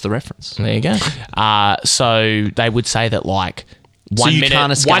the reference. There you go. So they would say that like one you minute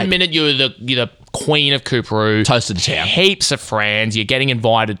can't escape. 1 minute you're the queen of Coorparoo, Toast of the town. heaps of friends, you're getting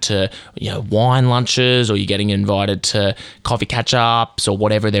invited to wine lunches, or you're getting invited to coffee catch ups or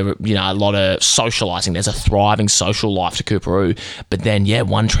whatever. There a lot of socializing. There's a thriving social life to Coorparoo, but then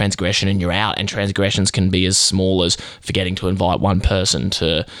one transgression and you're out. And transgressions can be as small as forgetting to invite one person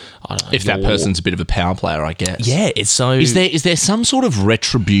to, I don't know, If that person's a bit of a power player, I guess. yeah, it's so. Is there some sort of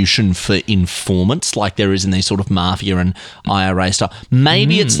retribution for informants like there is in these sort of mafia and IRA stuff?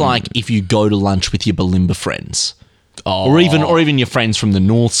 Maybe it's like if you go to lunch with your Balimba friends. Or even your friends from the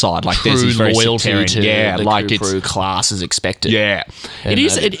north side, like there's this very loyalty sectarian, to the like Coorparoo class is expected. it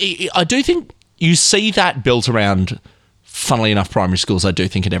is. I do think you see that built around. Funnily enough, primary schools, I do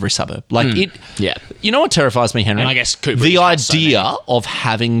think in every suburb. Like Yeah. You know what terrifies me, Henry? And I guess Coorparoo the has so idea of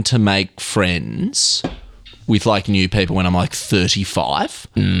having to make friends with like new people when I'm like 35,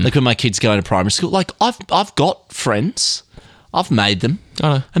 like when my kids go into primary school. Like I've got friends. I've made them. I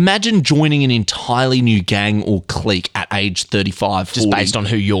know. Imagine joining an entirely new gang or clique at age 35, Just 40. based on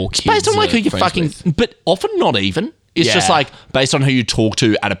who your kids Based on like who are you friends fucking, with. but often not even. It's just Yeah. like based on who you talk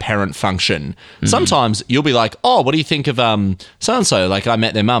to at a parent function. Sometimes you'll be like, oh, what do you think of so-and-so? Like I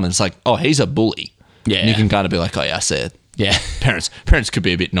met their mum and it's like, oh, he's a bully. Yeah. And you can kind of be like, oh yeah, I said. Yeah. Parents could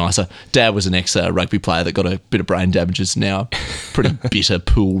be a bit nicer. Dad was an ex-rugby player that got a bit of brain damages. Now, pretty bitter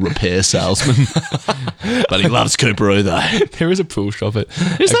pool repair salesman. But he loves Coorparoo though. There is a pool shop at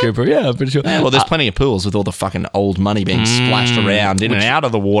Coorparoo. Yeah, I'm pretty sure. Yeah, well, there's plenty of pools with all the fucking old money being splashed around in and out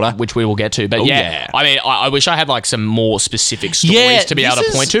of the water. Which we will get to. But yeah. I mean, I wish I had like some more specific stories Yeah, to be able this to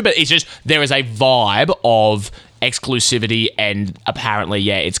is- point to, but it's just there is a vibe of exclusivity, and apparently,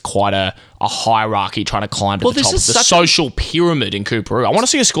 it's quite a hierarchy trying to climb to Well, the this top of is the such a- social pyramid in Coorparoo. I want to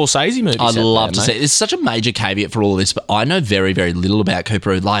see a Scorsese movie. I'd set love there, to mate. see it. There's such a major caveat for all of this, but I know very, very little about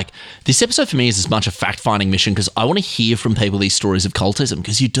Coorparoo. Like, this episode for me is as much a fact-finding mission because I want to hear from people these stories of cultism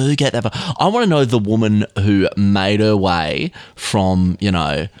because you do get that. But I want to know the woman who made her way from,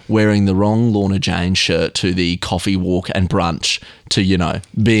 wearing the wrong Lorna Jane shirt to the coffee walk and brunch to,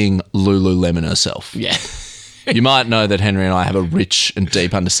 being Lululemon herself. Yeah. You might know that Henry and I have a rich and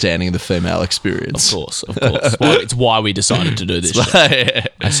deep understanding of the female experience. Of course. Well, it's why we decided to do this show.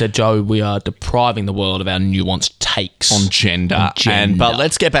 I said, Joe, we are depriving the world of our nuanced takes on gender. But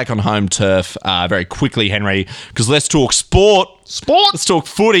let's get back on home turf very quickly, Henry, because let's talk sport. Let's talk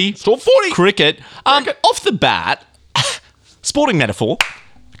footy. Cricket. Off the bat, sporting metaphor,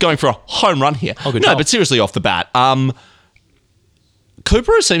 going for a home run here. But seriously, off the bat,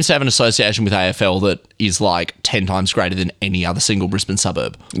 Cooper seems to have an association with AFL that is like 10 times greater than any other single Brisbane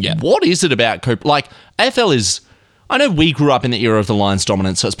suburb. Yeah. What is it about Cooper? Like, AFL is... I know we grew up in the era of the Lions'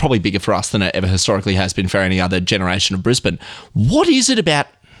 dominance, so it's probably bigger for us than it ever historically has been for any other generation of Brisbane. What is it about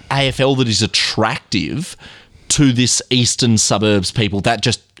AFL that is attractive to this eastern suburbs people that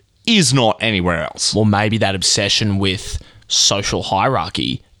just is not anywhere else? Well, maybe that obsession with social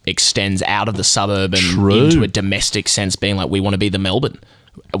hierarchy extends out of the suburb and into a domestic sense, being like, we want to be the Melbourne.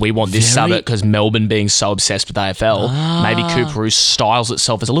 We want this suburb because Melbourne being so obsessed with AFL, maybe Cooperoo styles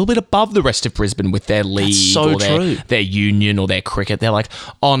itself as a little bit above the rest of Brisbane with their league or their union or their cricket. They're like,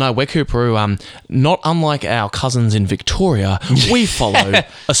 oh no, we're Cooperoo. Not unlike our cousins in Victoria, we follow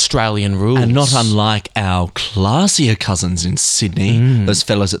Australian rules. And not unlike our classier cousins in Sydney, those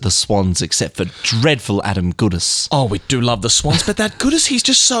fellas at the Swans, except for dreadful Adam Goodis. Oh, we do love the Swans, but that Goodis, he's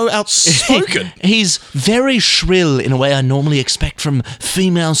just so outspoken. He's very shrill in a way I normally expect from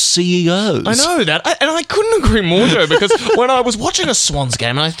female CEOs. I know that, and I couldn't agree more, Joe, because when I was watching a Swans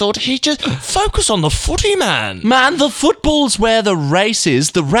game, I thought, he just focus on the footy, man. Man, the football's where the race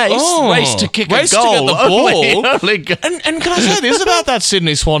is. The race to kick a goal. To get the ball. And can I say this about that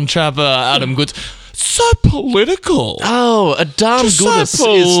Sydney Swan chap, Adam Goods? So political. Oh, a damn Goodis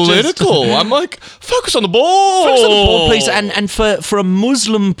so political. I'm like, focus on the ball. Focus on the ball, please. And for a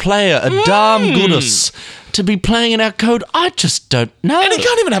Muslim player, a damn Goodis to be playing in our code, I just don't know. And he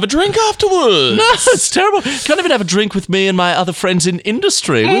can't even have a drink afterwards. No, it's terrible. Can't even have a drink with me and my other friends in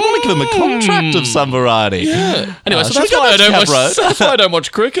industry. We want to give him a contract of some variety. Yeah. Anyway, so that's why I don't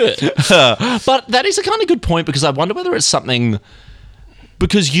watch cricket. But that is a kind of good point, because I wonder whether it's something...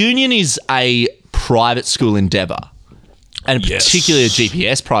 Because Union is a private school endeavour, and particularly a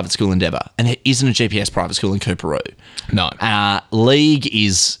GPS private school endeavour, and there isn't a GPS private school in Cooperoo. No. League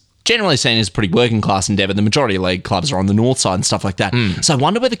is generally seen as a pretty working class endeavour. The majority of league clubs are on the north side and stuff like that. So I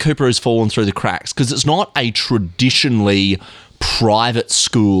wonder whether Cooperoo's fallen through the cracks, because it's not a traditionally private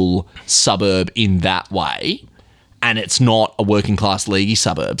school suburb in that way. And it's not a working class leaguey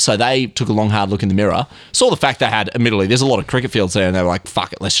suburb. So they took a long, hard look in the mirror, saw the fact they had, admittedly, there's a lot of cricket fields there, and they were like,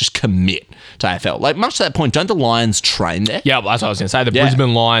 fuck it, let's just commit to AFL. Like, much to that point, don't the Lions train there? Yeah, well, that's what I was going to say. The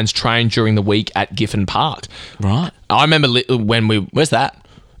Brisbane Lions train during the week at Giffen Park. Right. I remember when we... Where's that?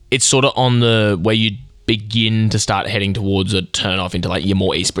 It's sort of on the... where you begin to start heading towards a turn off into like your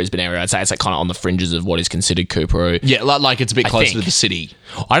more East Brisbane area. I'd say it's like kind of on the fringes of what is considered Cooperoo. Yeah, like it's a bit closer to the city.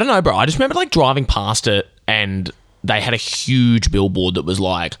 I don't know, bro. I just remember like driving past it, and they had a huge billboard that was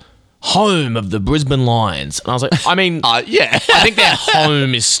like, home of the Brisbane Lions. And I was like, I mean, yeah. I think their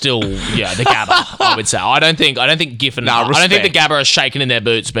home is still, the Gabba, I would say. I don't think Giffen, I don't think the Gabba are shaking in their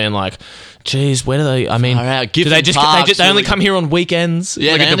boots being like, geez, where do they, I mean, do they just, they only come here on weekends?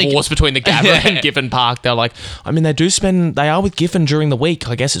 Yeah, like a divorce between the Gabba and Giffen Park. They're like, I mean, they are with Giffen during the week.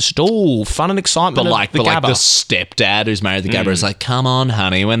 I guess it's still fun and excitement. But like the stepdad who's married the Gabba is like, come on,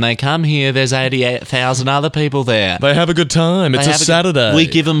 honey, when they come here, there's 88,000 other people there. They have a good time. It's a Saturday. We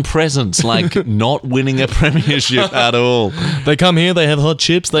give them presents, like not winning a premiership at all. They come here, they have hot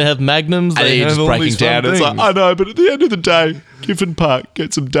chips, they have magnums, and they have just all breaking these down. fun It's like, things. I know, but at the end of the day, Giffen Park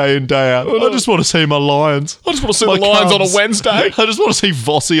gets them day in, day out. I just want to see my Lions. I just want to see the Lions on a Wednesday. I just want to see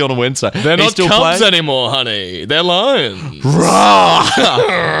Vossi on a Wednesday. They're not Cubs anymore, honey. They're Lions.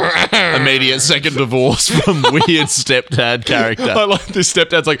 Immediate second divorce from weird stepdad character. I like this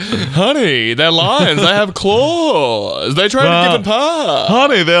stepdad's like, honey, they're Lions. They have claws. They train to Giffen Park.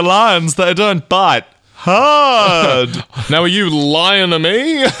 Honey, they're lions. They don't bite hard. Now are you lying to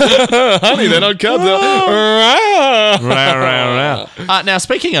me? Honey, they're not Cubs. Now,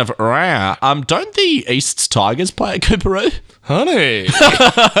 speaking of don't the East's Tigers play at Cooperoo? Honey.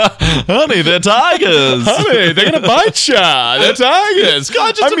 Honey, they're tigers. Honey, they're going to bite ya. They're tigers.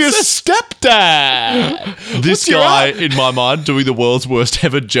 I'm your stepdad. This guy, in my mind, doing the world's worst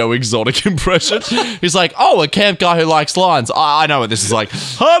ever Joe Exotic impression. He's like, oh, a camp guy who likes lions. I know what this is like.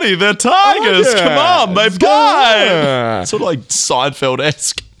 Honey, they're tigers. Oh, yeah. Come on, they bite. Sort of like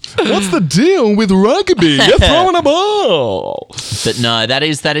Seinfeld-esque. What's the deal with rugby? You're throwing a ball. But no, that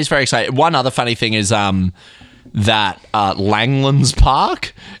is very exciting. One other funny thing is that Langlands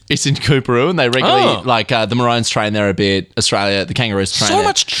Park is in Coorparoo, and they regularly, the Maroons train there a bit, Australia, the Kangaroos train So there.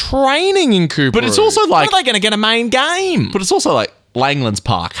 much training in Coorparoo. But it's also like... When are they going to get a main game? But it's also like Langlands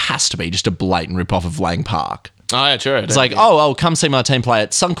Park has to be just a blatant rip-off of Lang Park. Oh, yeah, true. It's like, come see my team play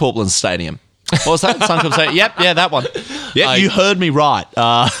at Suncorp Stadium. What was that? Suncorp Stadium? Yep, yeah, that one. Yeah, you heard me right.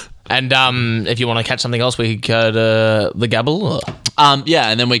 And if you want to catch something else, we could go to the Gabble. And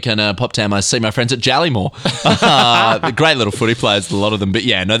then we can pop down see my friends at Jallymore. The great little footy players, a lot of them. But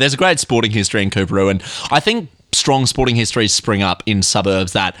yeah, no, there's a great sporting history in Coorparoo, and I think strong sporting histories spring up in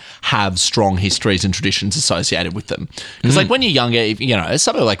suburbs that have strong histories and traditions associated with them. Because like when you're younger, a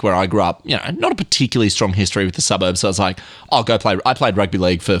suburb like where I grew up, not a particularly strong history with the suburbs. So I was like, I'll go play. I played rugby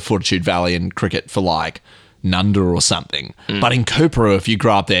league for Fortitude Valley and cricket for like Nunda or something. But in Coorparoo, if you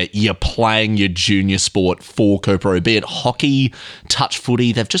grow up there, you're playing your junior sport for Coorparoo, be it hockey, touch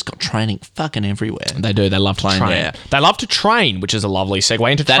footy. They've just got training fucking everywhere. They do. They love to train. there. They love to train, which is a lovely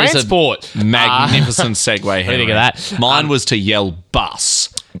segue into That transport. is a magnificent segue. What do you think of that? Mine was to yell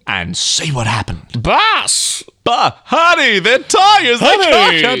bus and see what happened. Bus! Honey, they're tigers. They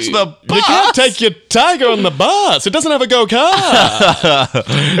can't catch the bus. You can't take your tiger on the bus. It doesn't have a go car.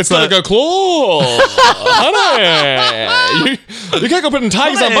 It's got a go claw. Honey, you can't go putting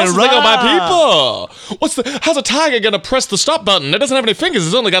tigers on buses. They go by people. How's a tiger going to press the stop button? It doesn't have any fingers.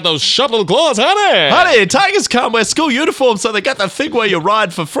 It's only got those sharp little claws, Honey, tigers can't wear school uniforms, so they got that thing where you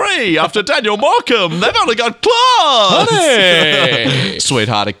ride for free after Daniel Markham. They've only got claws. Honey.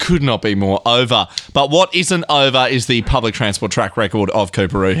 Sweetheart, it could not be more over. But what isn't over is the public transport track record of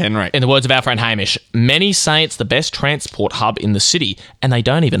Coorparoo, Henry. In the words of our friend Hamish, many say it's the best transport hub in the city, and they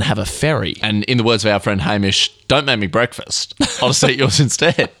don't even have a ferry. And in the words of our friend Hamish, don't make me breakfast. I'll just eat yours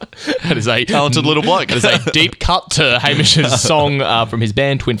instead. That is a Talented little bloke. That is a deep cut to Hamish's song from his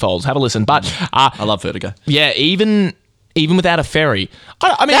band Twin Folds. Have a listen. But I love Vertigo. Yeah, even without a ferry,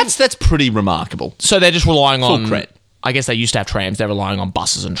 I mean that's pretty remarkable. So they're just relying on. Full cred. I guess they used to have trams. They're relying on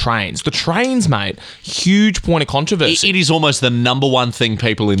buses and trains. The trains, mate, huge point of controversy. It is almost the number one thing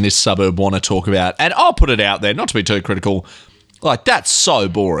people in this suburb want to talk about. And I'll put it out there, not to be too critical. Like, that's so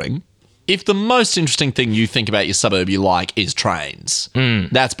boring. If the most interesting thing you think about your suburb you like is trains,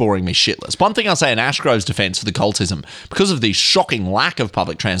 that's boring me shitless. One thing I'll say in Ashgrove's defence for the cultism, because of the shocking lack of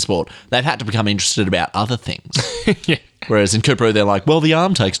public transport, they've had to become interested about other things. Yeah. Whereas in Coorparoo, they're like, well, the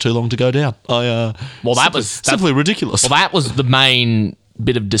arm takes too long to go down. That's simply ridiculous. Well, that was the main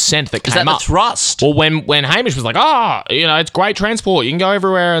bit of dissent that came Is that up. the thrust? Well, when Hamish was like, it's great transport. You can go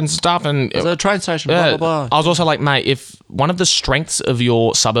everywhere and stuff. And There's a train station, blah, blah, blah. I was also like, mate, if one of the strengths of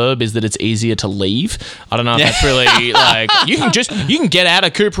your suburb is that it's easier to leave, I don't know if that's really like, you can get out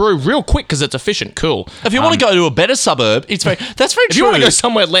of Coorparoo real quick because it's efficient. Cool. If you want to go to a better suburb, that's very true. If you want to go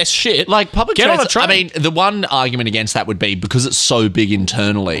somewhere less shit, like public get on a transit. train. I mean, the one argument against that would be because it's so big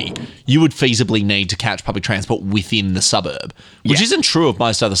internally, you would feasibly need to catch public transport within the suburb, which isn't true of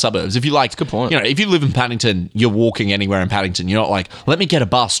most other suburbs. If you like, good point. If you live in Paddington, you're walking anywhere in Paddington. You're not like, let me get a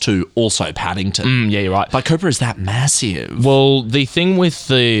bus to also Paddington. Yeah, you're right. But Coorparoo is that massive. Well, the thing with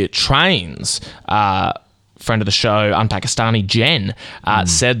the trains, friend of the show, Unpakistani Jen,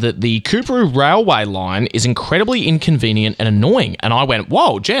 said that the Coorparoo railway line is incredibly inconvenient and annoying. And I went,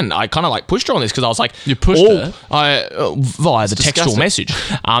 whoa, Jen, I kind of like pushed her on this because I was like, you pushed her? Via the textual message.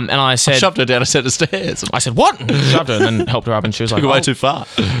 And I said, shoved her down a set of stairs. I said, what? Shoved her and then helped her up and she was like, Took her way too far.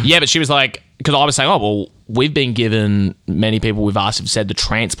 Yeah, but she was like, because I was saying, we've been given, many people we've asked have said the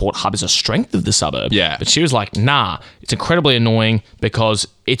transport hub is a strength of the suburb. Yeah. But she was like, nah, it's incredibly annoying because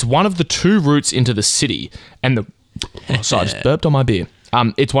it's one of the two routes into the city. And sorry, I just burped on my beer.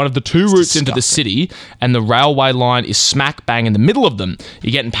 It's one of the two routes into the city, and the railway line is smack bang in the middle of them.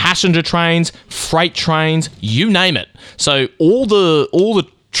 You're getting passenger trains, freight trains, you name it. So all the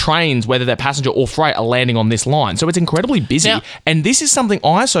trains, whether they're passenger or freight, are landing on this line. So it's incredibly busy. Now, and this is something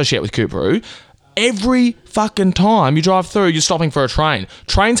I associate with Coorparoo. Every fucking time you drive through, you're stopping for a train.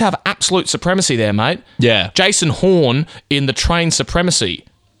 Trains have absolute supremacy there, mate. Yeah. Jason Horn in The Train Supremacy.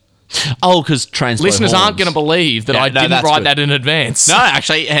 Oh, because transport Listeners aren't going to believe that I didn't write that in advance. No,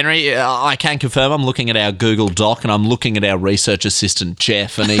 actually, Henry, I can confirm. I'm looking at our Google Doc and I'm looking at our research assistant,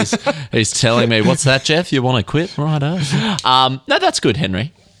 Jeff, and he's telling me, what's that, Jeff? You want to quit? Righto. No, that's good,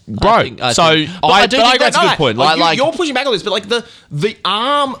 Henry. Bro, I think that's a good point. You're pushing back on this, but like the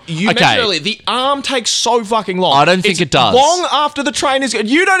arm, you mentioned earlier, the arm takes so fucking long. I don't think it does. Long after the train is...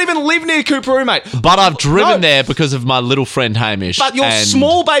 You don't even live near Coorparoo, mate. But I've driven there because of my little friend Hamish. But your and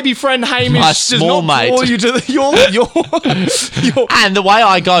small baby friend Hamish my does small not draw mate. you to the... Your and the way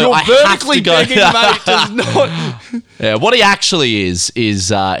I go, your I have to vertically go. begging mate does not... Yeah, what he actually is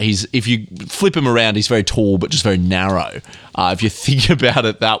he's if you flip him around, he's very tall but just very narrow. If you think about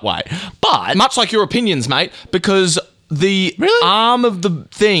it that way, but Much like your opinions, mate, because the arm of the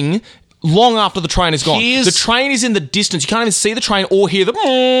thing, long after the train is gone, the train is in the distance. You can't even see the train or hear the...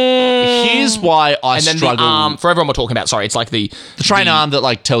 Here's why I and then struggle. the arm, for everyone we're talking about, sorry, it's like the train arm that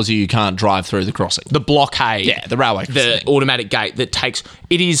like tells you can't drive through the crossing. The blockade. Yeah, the railway The automatic gate that takes...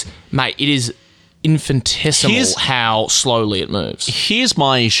 It is infinitesimal how slowly it moves. Here's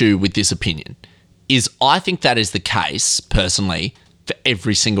my issue with this opinion, is I think that is the case, personally, for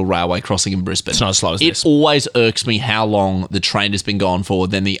every single railway crossing in Brisbane. It's not as slow as this. It always irks me how long the train has been gone for,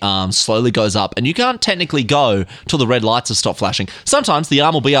 then the arm slowly goes up, and you can't technically go till the red lights have stopped flashing. Sometimes the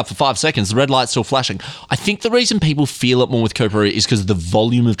arm will be up for 5 seconds, the red light's still flashing. I think the reason people feel it more with Coorparoo is because the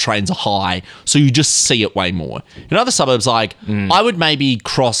volume of trains are high, so you just see it way more. In other suburbs, like, I would maybe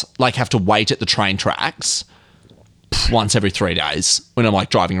have to wait at the train tracks once every 3 days when I'm like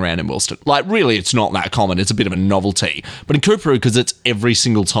driving around in Wilston. Like, really, it's not that common. It's a bit of a novelty. But in Coorparoo, because it's every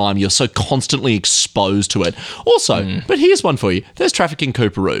single time, you're so constantly exposed to it. Also, but here's one for you. There's traffic in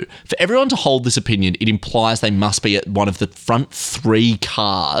Coorparoo. For everyone to hold this opinion, it implies they must be at one of the front 3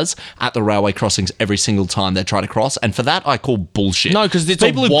 cars at the railway crossings every single time they try to cross. And for that, I call bullshit. No, because it's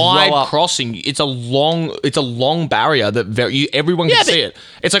People a who grow wide up- crossing. It's a long barrier that everyone can see it.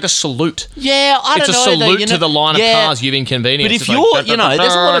 It's like a salute. Yeah, I don't know. It's a salute to the line of cars you've inconvenienced. But if It's you're, like,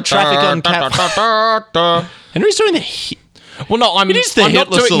 there's a lot of traffic on Henry's doing the... Well, no, It is the I'm not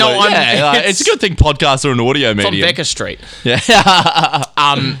Hitler doing. salute. No, I'm. Yeah, it's a good thing podcasts are an audio from medium. Becker Street. Yeah.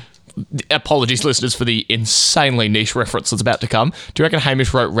 Apologies, listeners, for the insanely niche reference that's about to come. Do you reckon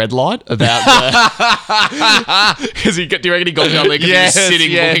Hamish wrote Red Light about? Because do you reckon he got down there because he was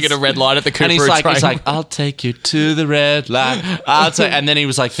sitting looking at a red light at the Coorparoo And train? he's like, I'll take you to the red light. And then he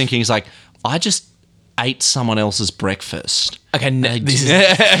was like thinking, he's like, I just ate someone else's breakfast. Okay,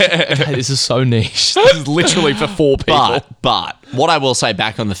 this is so niche. This is literally for 4 people. But what I will say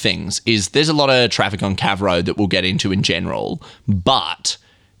back on the things is there's a lot of traffic on Cav Road that we'll get into in general. But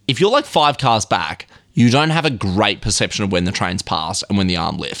if you're like 5 cars back, you don't have a great perception of when the train's passed and when the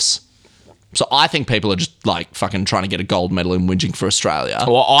arm lifts. So I think people are just like fucking trying to get a gold medal in whinging for Australia.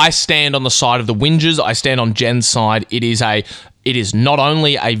 Well, I stand on the side of the whingers. I stand on Jen's side. It is not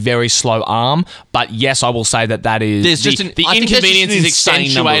only a very slow arm, but yes, I will say that is... the inconvenience is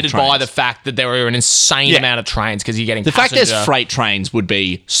accentuated by the fact that there are an insane amount of trains because you're getting the fact there's freight trains would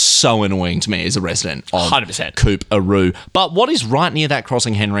be so annoying to me as a resident of 100%. Coorparoo. But what is right near that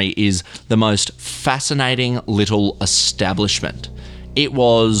crossing, Henry, is the most fascinating little establishment. It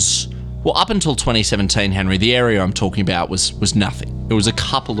was... Well, up until 2017, Henry, the area I'm talking about was nothing. It was a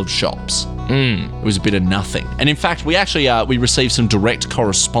couple of shops. It was a bit of nothing. And in fact, we actually we received some direct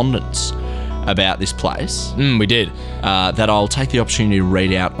correspondence about this place. We did. That I'll take the opportunity to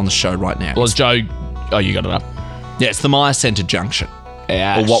read out on the show right now. Was Joe... Oh, you got it up. Yeah, it's the Myer Centre Junction.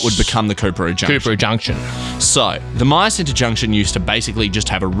 Or what would become the Coorparoo Junction. Coorparoo Junction. So, the Myer Centre Junction used to basically just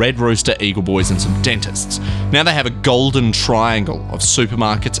have a Red Rooster, Eagle Boys and some dentists. Now they have a golden triangle of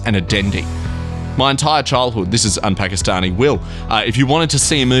supermarkets and a dendy. My entire childhood, this is un-Pakistani Will, if you wanted to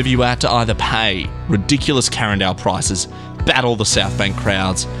see a movie, you had to either pay ridiculous Carindale prices, battle the South Bank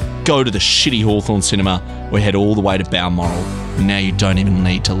crowds, go to the shitty Hawthorn cinema, or head all the way to Balmoral. And now you don't even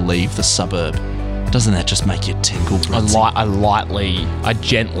need to leave the suburb. Doesn't that just make you tinkle? I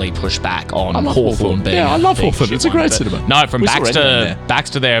gently push back on Hawthorn being... I love Hawthorn. It's a great cinema. No, from We saw Edmund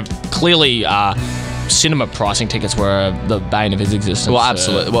Baxter there, clearly cinema pricing tickets were the bane of his existence. Well,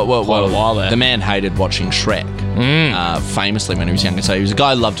 absolutely. Quite a while there. The man hated watching Shrek, famously when he was younger. So he was a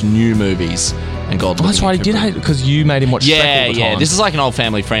guy who loved new movies and God. Oh, that's right. He did hate it because you made him watch Shrek all the time. This is like an old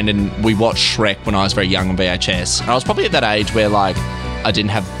family friend, and we watched Shrek when I was very young on VHS. And I was probably at that age where like I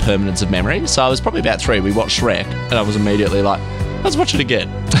didn't have permanence of memory, so I was probably about 3. We watched Shrek, and I was immediately like, let's watch it again.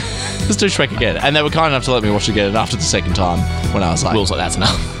 Let's do Shrek again. And they were kind enough to let me watch it again after the second time when I was like... Will's like, that's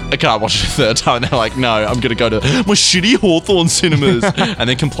enough. I can't watch it a third time. And they're like, no, I'm going to go to my shitty Hawthorn cinemas and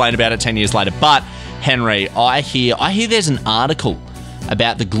then complain about it 10 years later. But, Henry, I hear there's an article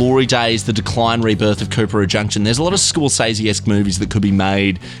about the glory days, the decline, rebirth of Coorparoo Junction. There's a lot of Scorsese-esque movies that could be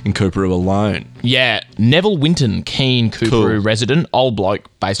made in Coorparoo alone. Yeah, Neville Winton, keen Coorparoo Cool. resident, old bloke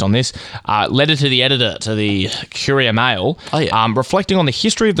based on this, letter to the editor to the Courier Mail, reflecting on the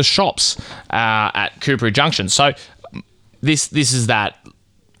history of the shops at Coorparoo Junction. So this is that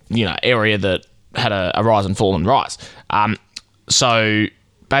area that had a rise and fall and rise. So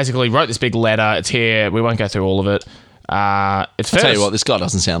basically wrote this big letter. It's here. We won't go through all of it. It's fair. I'll tell you what, this guy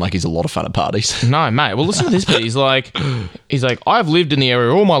doesn't sound like he's a lot of fun at parties. No, mate. Well, listen to this bit. He's like, I've lived in the area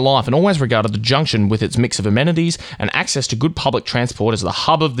all my life and always regarded the junction with its mix of amenities and access to good public transport as the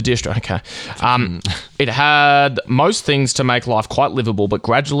hub of the district. Okay. It had most things to make life quite livable, but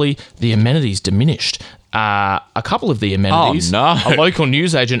gradually the amenities diminished. A couple of the amenities, a local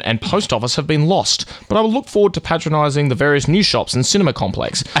newsagent and post office have been lost, but I will look forward to patronising the various new shops and cinema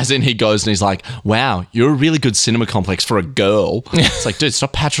complex. As in, he goes and he's like, wow, you're a really good cinema complex for a girl. It's like, dude,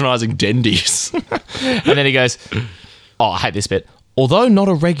 stop patronising Dendies. And then he goes, I hate this bit. Although not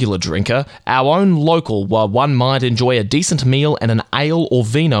a regular drinker, our own local, where one might enjoy a decent meal and an ale or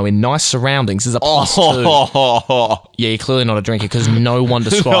vino in nice surroundings, is a plus too. Yeah, you're clearly not a drinker because no one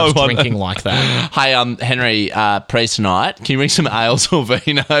describes drinking like that. Hey, Henry, praise tonight. Can you bring some ales or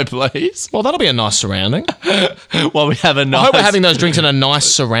vino, please? Well, that'll be a nice surrounding. While we have a nice... I hope we're having those drinks in a nice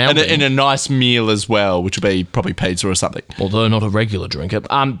surrounding. And a nice meal as well, which would be probably pizza or something. Although not a regular drinker.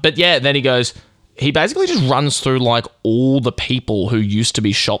 But yeah, then he goes... He basically just runs through like all the people who used to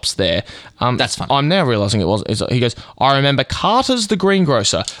be shops there. That's fun. I'm now realising it was. He goes, I remember Carter's the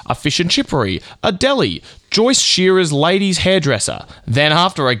greengrocer, a fish and chippery, a deli, Joyce Shearer's ladies hairdresser. Then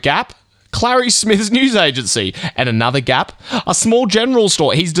after a gap, Clary Smith's news agency, and another gap, a small general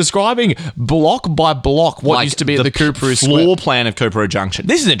store. He's describing block by block what used to be the Coorparoo floor plan of Coorparoo Junction.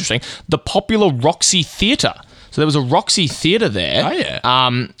 This is interesting. The popular Roxy Theatre. So there was a Roxy Theatre there. Oh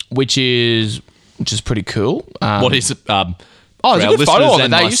yeah. Which is pretty cool. What is it? there's a good photo of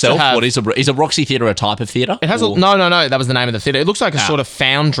it. They used to have... What is a Roxy Theatre a type of theatre? It has no. That was the name of the theatre. It looks like a sort of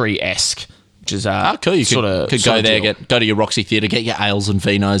foundry-esque, which is cool. You could go there, go to your Roxy Theatre, get your ales and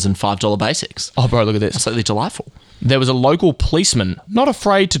vinos and $5 basics. Oh, bro, look at this. Absolutely delightful. There was a local policeman not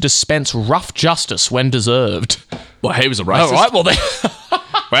afraid to dispense rough justice when deserved. Well, he was a racist. All right, well,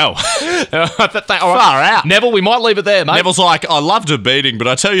 well, far out. Neville, we might leave it there, mate. Neville's like, I loved a beating, but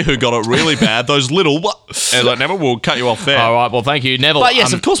I tell you who got it really bad. Those little... And like, Neville, we'll cut you off there. All right, well, thank you, Neville. But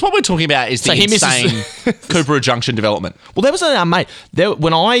yes, of course, what we're talking about is the insane Coorparoo Junction development. Well, there was a mate.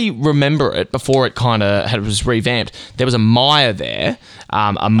 When I remember it, before it kind of was revamped, there was a Myer there,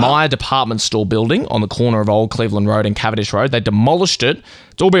 a Myer department store building on the corner of Old Cleveland Road and Cavendish Road. They demolished it.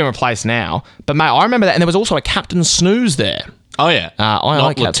 It's all been replaced now. But, mate, I remember that. And there was also a Captain Snooze there. Oh, yeah.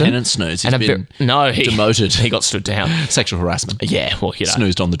 Not Lieutenant Snooze. He's been demoted. He got stood down. Sexual harassment. Yeah, well,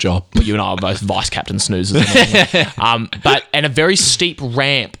 Snoozed on the job. Well, you and I are both Vice Captain Snoozes. And a very steep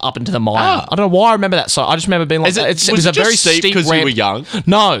ramp up into the mire. I don't know why I remember that. So I just remember being like, it was a very steep because ramp. you were young?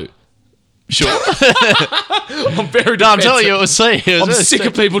 No. Sure. I'm very I'm telling you, it was steep. I'm sick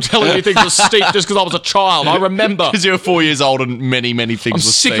of people telling me things were steep just because I was a child. I remember. Because you were 4 years old and many, many things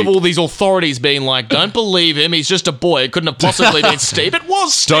were steep. I'm sick of all these authorities being like, don't believe him. He's just a boy. It couldn't have possibly been steep. It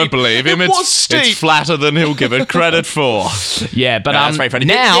was steep. Don't believe him. It was steep. It's flatter than he'll give it credit for. Yeah, but that's very funny.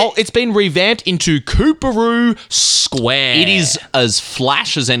 Now it's been revamped into Coorparoo Square. It is as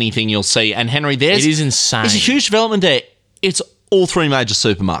flash as anything you'll see. And Henry, it is insane. There's a huge development there. It's all three major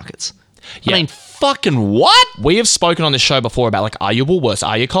supermarkets. Yeah. I mean, fucking what? We have spoken on this show before about, like, are you Woolworths,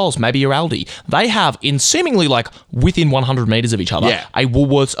 are you Coles, maybe you're Aldi. They have, in seemingly, like, within 100 metres of each other, a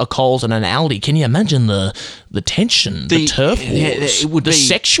Woolworths, a Coles and an Aldi. Can you imagine the tension, the turf wars, the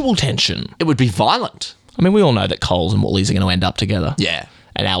sexual tension? It would be violent. I mean, we all know that Coles and Woolies are going to end up together. Yeah.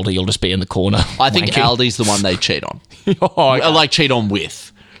 And Aldi will just be in the corner. I think Aldi's the one they cheat on. Okay. Like, cheat on with.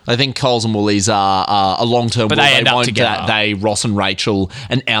 I think Coles and Woolies are a long-term... But they end up together. They, Ross and Rachel,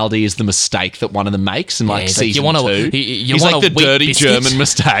 and Aldi is the mistake that one of them makes in, like, season 2. He's like the dirty German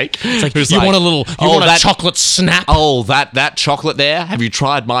mistake. It's like, you want a little... You want a chocolate snap? Oh, that chocolate there? Have you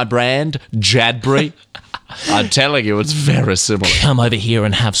tried my brand? Jadbury? I'm telling you, it's very similar. Come over here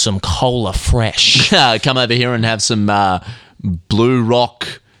and have some Cola Fresh. Come over here and have some Blue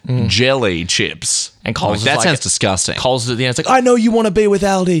Rock jelly chips. And Coles that sounds disgusting. Coles at the end, it's like, I know you want to be with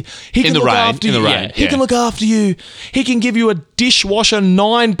Aldi. He can look after you. He can look after you. He can give you a dishwasher,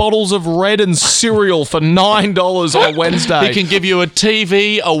 9 bottles of Red and cereal for $9 on a Wednesday. He can give you a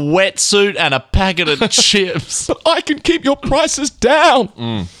TV, a wetsuit, and a packet of chips. But I can keep your prices down.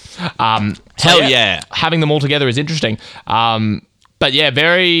 Hell yeah. Having them all together is interesting. But yeah,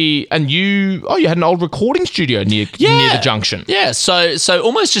 and you had an old recording studio near the junction. Yeah, so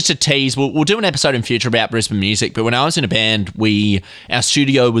almost just a tease, we'll do an episode in future about Brisbane music, but when I was in a band, our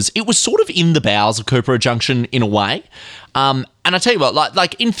studio was sort of in the bowels of Coopero Junction in a way. And I tell you what,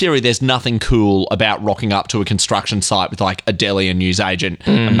 like in theory, there's nothing cool about rocking up to a construction site with like a deli and newsagent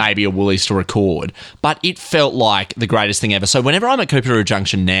and maybe a Woolies to record. But it felt like the greatest thing ever. So whenever I'm at Coopero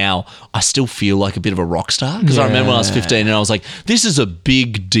Junction now, I still feel like a bit of a rock star because I remember when I was 15 and I was like, this is a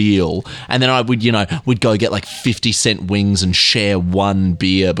big deal. And then we'd go get like 50-cent wings and share one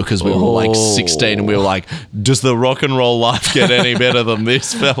beer because we were all like 16 and we were like, does the rock and roll life get any better than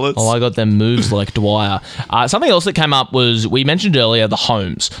this, fellas? Oh, I got them moves like Dwyer. Something else that came up was we mentioned earlier the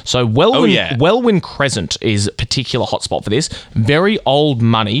homes. So Welwyn Crescent is a particular hotspot for this. Very old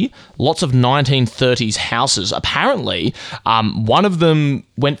money, lots of 1930s houses. Apparently, one of them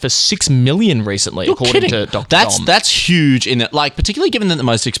went for $6 million recently, according to Dr. Dom. That's huge in that, like, particularly given that the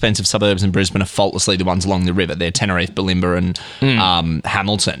most expensive suburbs in Brisbane are faultlessly the ones along the river. They're Tenerife, Bulimba and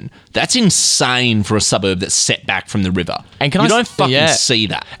Hamilton. That's insane for a suburb that's set back from the river. And you don't fucking see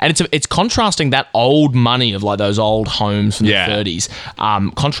that. And it's contrasting that old money of like those old homes from the 30s,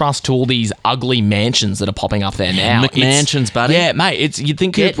 contrast to all these ugly mansions that are popping up there now. McMansions, buddy. Yeah, mate. You'd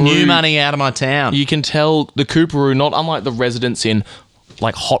think get new money out of my town. You can tell the Coopero, not unlike the residents in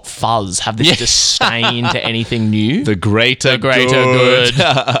like Hot Fuzz, have this disdain to anything new. The greater good.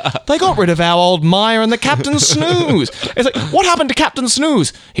 They got rid of our old Meyer and the Captain Snooze. It's like, what happened to Captain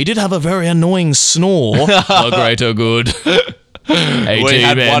Snooze? He did have a very annoying snore. The greater good.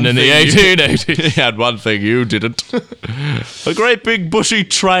 18 men in the 1880s. He had one thing you didn't. A great big bushy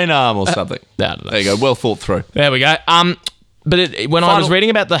train arm or something. There you go. Well thought through. There we go. But when I was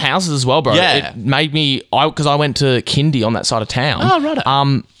reading about the houses as well, bro, it made me, because I went to Kindy on that side of town. Oh,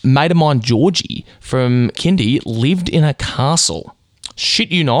 right. Mate of mine, Georgie, from Kindy, lived in a castle.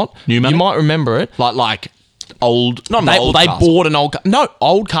 Shit you not. New money? You might remember it. Like old, not an old they castle. bought an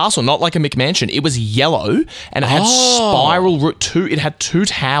old castle, not like a McMansion. It was yellow and it had spiral root. It had 2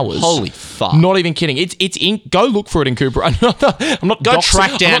 towers. Holy fuck! Not even kidding. It's in. Go look for it in Cooper. I'm not go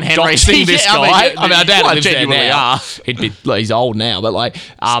track down Henry. Doxing this guy. I mean, our dad lives there now. Are. He's old now, but like,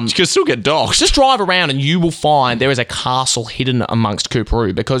 you can still get dogs. Just drive around and you will find there is a castle hidden amongst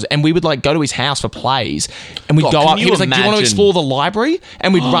Cooperoo and we would like go to his house for plays and we'd go up. He was like, "Do you want to explore the library?"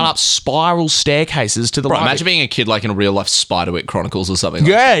 And we'd run up spiral staircases to the library. Imagine being a kid like in a real life Spiderwick Chronicles or something.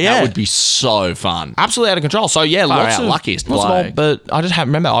 That would be so fun. Absolutely out of control. So yeah, lots of luckiest lots bloke. of old, but I just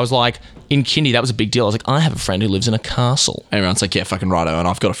remember I was like, in Kindy, that was a big deal. I was like, I have a friend who lives in a castle. Everyone's like, yeah, fucking righto. And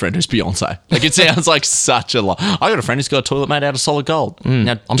I've got a friend who's Beyonce. Like, it sounds like such a lot. I got a friend who's got a toilet made out of solid gold.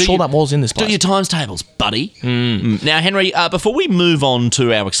 Now, I'm sure that was in this place. Do your times tables, buddy. Now, Henry, before we move on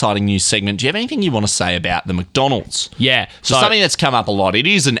to our exciting news segment, do you have anything you want to say about the McDonald's? Yeah. So something that's come up a lot. It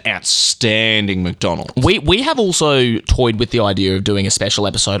is an outstanding McDonald's. We have also toyed with the idea of doing a special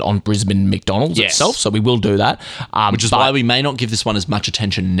episode on Brisbane McDonald's itself, so we will do that. Which is why we may not give this one as much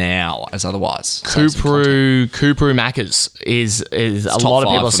attention now as otherwise. Coopero Macca's is a lot of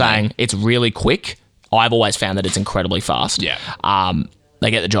people are saying it's really quick. I've always found that it's incredibly fast. Yeah.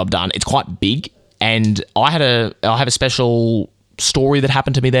 They get the job done. It's quite big, and I have a special story that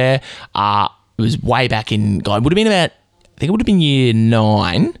happened to me there. It was way back in. God, it would have been about. I think it would have been year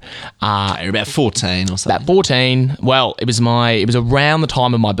 9. You're about 14 or something. About 14. Well, it was around the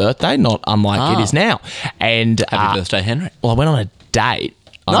time of my birthday, not unlike it is now. And happy birthday, Henry. Well, I went on a date.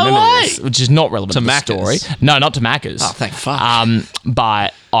 No way! This, which is not relevant to the story. No, not to Macca's. Oh, thank fuck.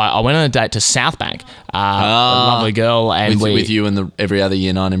 But I went on a date to Southbank. A lovely girl, and with you and every other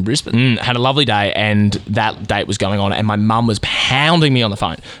year 9 in Brisbane. Had a lovely day, and that date was going on, and my mum was pounding me on the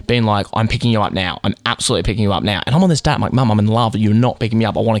phone, being like, "I'm picking you up now. I'm absolutely picking you up now." And I'm on this date. I'm like, "Mum, I'm in love. You're not picking me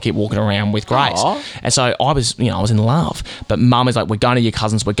up. I want to keep walking around with Grace." Aww. And so I was in love. But Mum is like, "We're going to your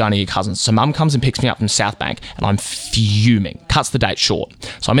cousins. We're going to your cousins." So Mum comes and picks me up from Southbank, and I'm fuming. Cuts the date short.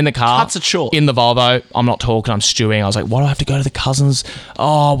 So I'm in the car. Cuts it short. In the Volvo. I'm not talking. I'm stewing. I was like, "Why do I have to go to the cousins?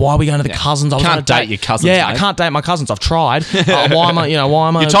 Oh, why are we going to the cousins? I was can't date your cousins. Yeah, mate. I can't date my cousins. I've tried. Why am I?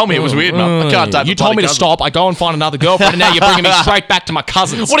 You told me it was weird, Mum. I can't date. You told me to stop. I go and find another girlfriend, and now you're bringing me straight back to my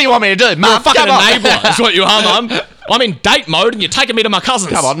cousins. What do you want me to do, You're a Mum? fucking enabler. That's what you are, Mum. I'm in date mode, and you're taking me to my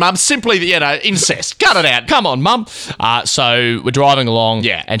cousins. Come on, Mum. Simply, incest. Cut it out. Come on, Mum. So we're driving along,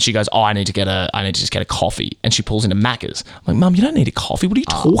 Yeah. and she goes, "Oh, I need to just get a coffee." And she pulls into Macca's. I'm like, "Mum, you don't need a coffee. What are you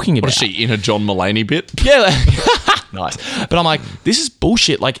talking about?" What is she, in a John Mulaney bit? Yeah, nice. But I'm like, this is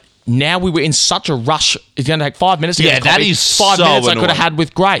bullshit. Like, now we were in such a rush. It's going to take 5 minutes to get a coffee. That is 5 so minutes I could annoying. have had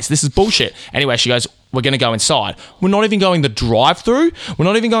with Grace. This is bullshit. Anyway, she goes, we're going to go inside. We're not even going the drive-through. We're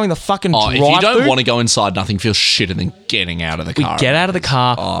not even going the fucking Oh, if drive-through. you don't want to go inside, nothing feels shitter than getting out of the We car. get out of the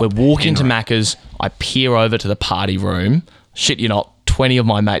car. Oh, we're walking to Henry. Macca's. I peer over to the party room. Shit you not, 20 of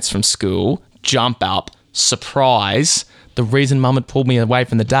my mates from school jump up. Surprise. The reason Mum had pulled me away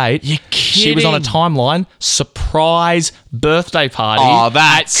from the date. You're She was on a kidding. timeline. Surprise birthday party Oh, at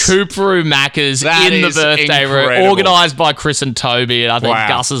that's- Kooparoo Macca's That in the is birthday room. incredible. Organised by Chris and Toby and I think Wow.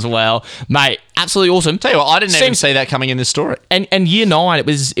 Gus as well. Mate, absolutely awesome. Tell you what, I didn't even Seems- see that coming in this story. And year 9, it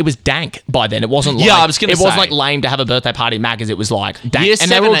was dank by then. It wasn't like Yeah, I was gonna it wasn't say. like lame to have a birthday party at Macca's. It was like dank. Year and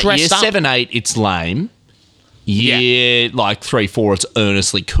they were all dressed year up. 7, 8, it's lame. Year like 3, 4, it's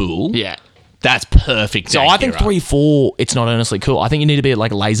earnestly cool. Yeah. That's perfect. So I think 3-4, it's not earnestly cool. I think you need to be at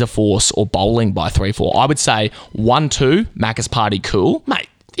like Laser Force or bowling by 3-4. I would say 1-2, Macca's party cool. Mate,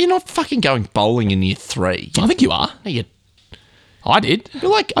 you're not fucking going bowling in year 3. I think you are. You're I did.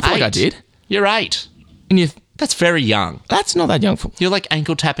 like I feel 8. like I did. You're 8. And you, That's very young. that's not that young for You're like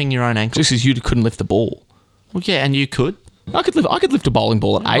ankle tapping your own ankle. just because you couldn't lift the ball. Well, yeah, and you could. I could lift a bowling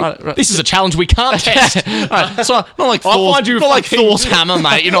ball at 8. Right. This is a challenge we can't test. Right, it's not like I'll Thor's, find you not like fucking- Thor's hammer,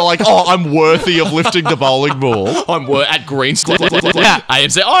 mate. You're not like, oh, I'm worthy of lifting the bowling ball. I'm at Green School.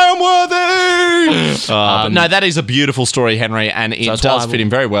 AMC, I am worthy. But no, that is a beautiful story, Henry, and it that's why does fit in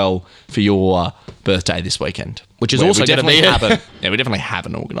very well for your birthday this weekend. Which is Where also we gonna definitely be- haven't. Yeah, we definitely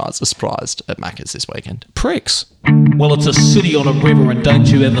haven't organised a surprise at Macca's this weekend. Pricks. Well, it's a city on a river, and don't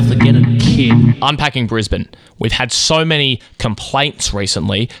you ever forget it, kid. Unpacking Brisbane. We've had so many complaints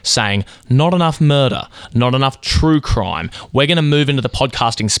recently saying not enough murder, not enough true crime. We're going to move into the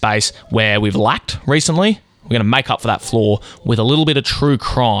podcasting space where we've lacked recently. We're going to make up for that flaw with a little bit of true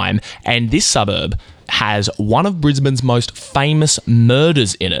crime. And this suburb has one of Brisbane's most famous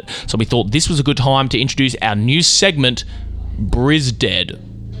murders in it. So we thought this was a good time to introduce our new segment, Brisdead.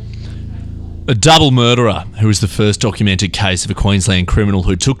 A double murderer, who is the first documented case of a Queensland criminal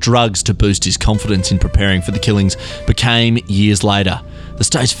who took drugs to boost his confidence in preparing for the killings, became, years later, the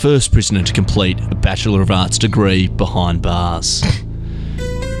state's first prisoner to complete a Bachelor of Arts degree behind bars.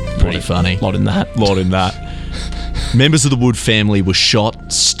 Pretty funny. Lot in that. Lot in that. Members of the Wood family were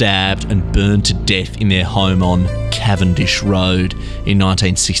shot, stabbed and burned to death in their home on Cavendish Road in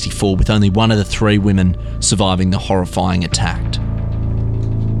 1964, with only one of the 3 women surviving the horrifying attack.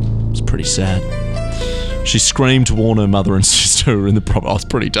 It's pretty sad. She screamed to warn her mother and sister who were in the property. Oh, it's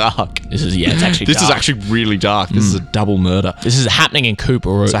pretty dark. This is, it's actually This is dark. actually really dark. This is a double murder. This is happening in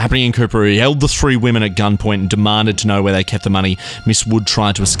Kooparoo. So happening in Cooper, he held the 3 women at gunpoint and demanded to know where they kept the money. Miss Wood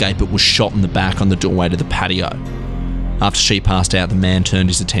tried to escape but was shot in the back on the doorway to the patio. After she passed out, the man turned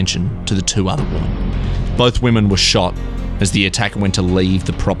his attention to the 2 other women. Both women were shot as the attacker went to leave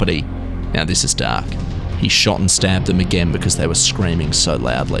the property. Now this is dark. He shot and stabbed them again because they were screaming so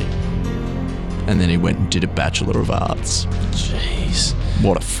loudly. And then he went and did a Bachelor of Arts. Jeez.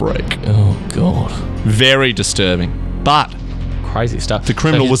 What a freak. Oh, God. Very disturbing. But Crazy stuff. the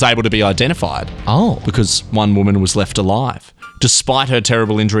criminal So was able to be identified. Oh. Because one woman was left alive. Despite her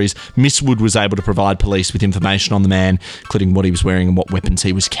terrible injuries, Miss Wood was able to provide police with information on the man, including what he was wearing and what weapons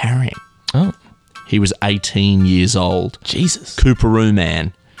he was carrying. Oh. He was 18 years old. Jesus. Kooparoo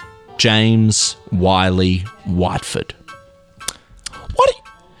man, James Wiley Whiteford.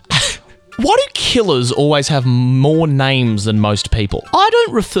 Why do killers always have more names than most people? I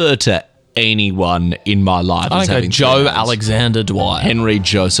don't refer to anyone in my life I as don't go having Joe 3 names. Alexander Dwyer. Henry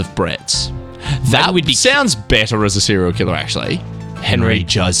Joseph Bretts. That would be- sounds better as a serial killer, actually. Henry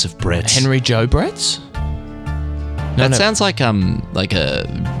Joseph Bretts. Henry Joe Bretts? That sounds like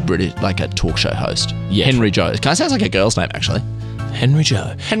a British, like a talk show host. Yeah. Henry Joe. It kind of sounds like a girl's name, actually. Henry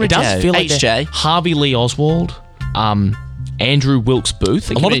Joe. Henry it does Joe. feel like HJ. Harvey Lee Oswald, Andrew Wilkes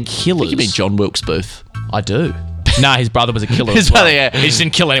Booth. A lot of killers. You mean John Wilkes Booth? I do. No, his brother was a killer. His as well. brother, yeah. He just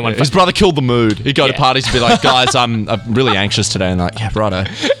didn't kill anyone. His brother killed the mood. He'd go to Yeah. parties and be like, guys, I'm really anxious today. And like, yeah, righto.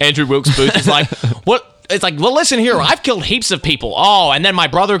 Andrew Wilkes Booth is like, what? It's like, well, listen here. I've killed heaps of people. Oh, and then my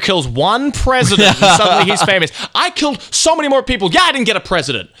brother kills one president, and suddenly he's famous. I killed so many more people. Yeah, I didn't get a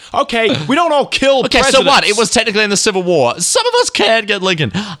president. Okay, we don't all kill Okay, presidents. so what? It was technically in the Civil War. Some of us can get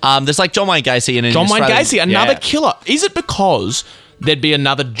Lincoln. There's like John Wayne Gacy and John Wayne Australian- Gacy, another Yeah. killer. Is it because there'd be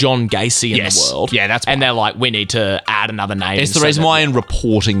another John Gacy in Yes. the world? Yeah, that's And why. they're like, we need to add another name. It's the so reason that- why in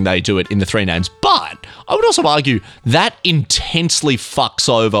reporting they do it in the 3 names. But I would also argue that intensely fucks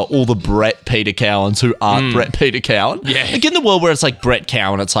over all the Brett Peter Cowans who aren't Brett Peter Cowan. Yeah. Like in the world where it's like Brett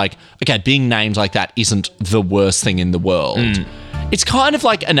Cowan, it's like, okay, being named like that isn't the worst thing in the world. It's kind of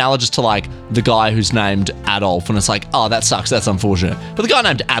like analogous to like the guy who's named Adolf, and it's like, oh, that sucks, that's unfortunate. But the guy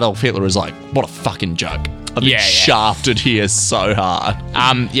named Adolf Hitler is like, what a fucking joke. I've been shafted here so hard.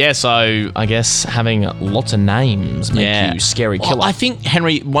 So I guess having lots of names make you scary killer. Well, I think,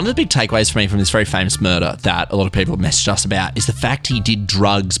 Henry, one of the big takeaways for me from this very famous murder that a lot of people have messaged us about is the fact he did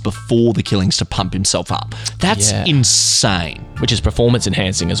drugs before the killings to pump himself up. That's insane. Which is performance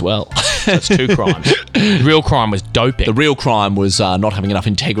enhancing as well. That's 2 crimes. The real crime was doping. The real crime was not having enough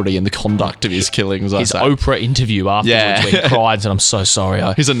integrity in the conduct of his killings. His Oprah interview afterwards where he cried and I'm so sorry.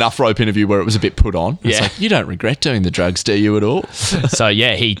 His Enough Rope interview where it was a bit put on. It's like, you don't regret doing the drugs, do you, at all? So,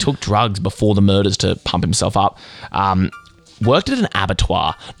 he took drugs before the murders to pump himself up. Worked at an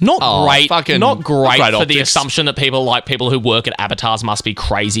abattoir. Not great for optics. the assumption that people who work at abattoirs must be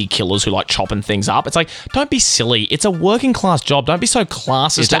crazy killers who like chopping things up. It's like, don't be silly. It's a working class job. Don't be so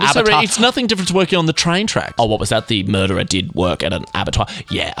classist to abattoir. It's nothing different to working on the train tracks. Oh, what was that? The murderer did work at an abattoir.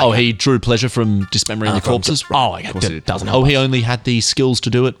 Yeah. He drew pleasure from dismembering the corpses? It doesn't help. He only had the skills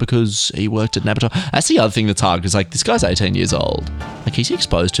to do it because he worked at an abattoir. That's the other thing that's hard because, this guy's 18 years old. He's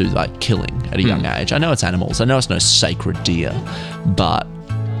exposed to, killing at a young age. I know it's animals. I know it's no sacred deer. But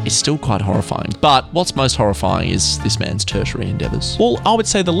it's still quite horrifying. But what's most horrifying is this man's tertiary endeavours. Well, I would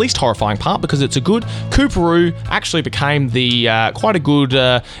say the least horrifying part, because it's a good... Coorparoo actually became the quite a good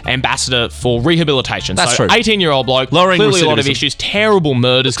ambassador for rehabilitation. That's true. 18-year-old bloke, lowering clearly recidivism. A lot of issues, terrible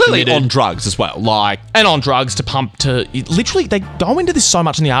murders clearly committed. on drugs as well. And on drugs to pump to... Literally, they go into this so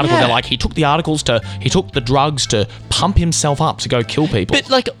much in the article. They're like, he took the drugs to pump himself up to go kill people.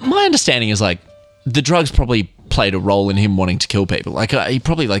 But, my understanding is, the drugs probably played a role in him wanting to kill people. He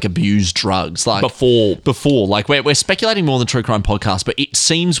probably abused drugs before. We're speculating more than True Crime Podcast, but it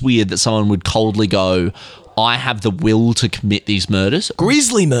seems weird that someone would coldly go, I have the will to commit these murders.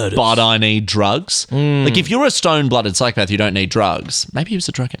 Grisly murders. But I need drugs. If you're a stone-blooded psychopath, you don't need drugs. Maybe he was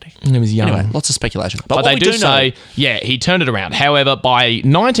a drug addict. He was young. Anyway, lots of speculation. But they do say, he turned it around. However, by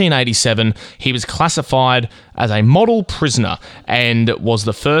 1987, he was classified as a model prisoner and was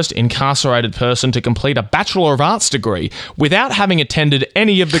the first incarcerated person to complete a Bachelor of Arts degree without having attended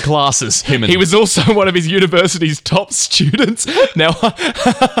any of the classes. He was also one of his university's top students. Now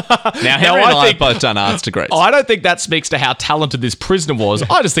Henry and I have both done arts degrees. I don't think that speaks to how talented this prisoner was.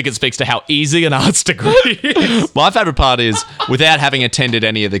 I just think it speaks to how easy an arts degree is. My favourite part is, without having attended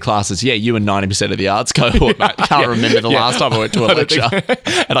any of the classes, you and 90% of the arts cohort, mate. Can't remember the last time I went to a lecture.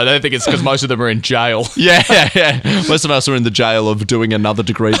 And I don't think it's because most of them are in jail. Yeah. Most of us are in the jail of doing another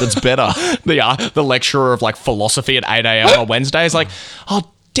degree that's better. The lecturer of philosophy at 8 a.m. on a Wednesday is like,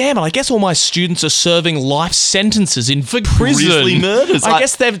 damn it, I guess all my students are serving life sentences for prison. Grisly murders. I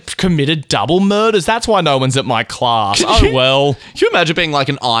guess they've committed double murders. That's why no one's at my class. Well. Can you imagine being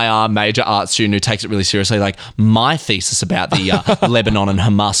an IR major art student who takes it really seriously? My thesis about the Lebanon and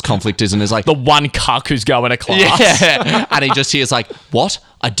Hamas conflict is the one cuck who's going to class. Yeah. And he just hears what?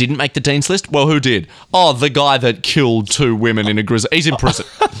 I didn't make the dean's list? Well, who did? Oh, the guy that killed 2 women in a grizzly. He's in prison.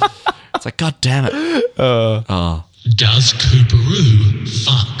 It's God damn it. Does Coorparoo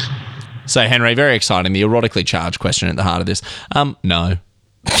fuck? So, Henry, very exciting. The erotically charged question at the heart of this. No.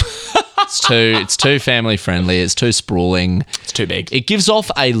 It's too family friendly. It's too sprawling. It's too big. It gives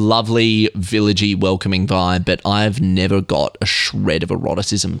off a lovely, villagey, welcoming vibe, but I've never got a shred of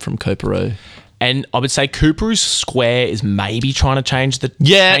eroticism from Coorparoo. And I would say Coorparoo Square is maybe trying to change the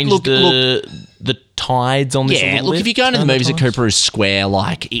tides on this. Yeah, look, if you go into the movies at Coorparoo Square,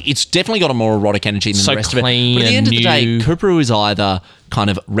 it's definitely got a more erotic energy than the rest of it. But at the end of the day, Coorparoo is either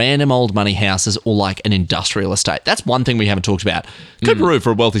kind of random old money houses or an industrial estate. That's one thing we haven't talked about. Coorparoo, for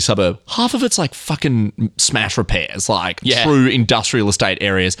a wealthy suburb, half of it's fucking smash repairs, true industrial estate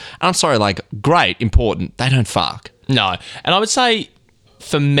areas. And I'm sorry, great, important, they don't fuck. No. And I would say,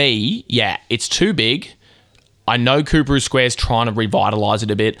 for me, it's too big. I know Coorparoo Square's trying to revitalise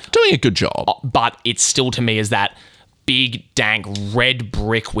it a bit. Doing a good job. But it's still, to me, is that big, dank, red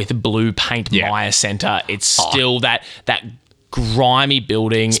brick with blue paint Maya Centre. It's still that grimy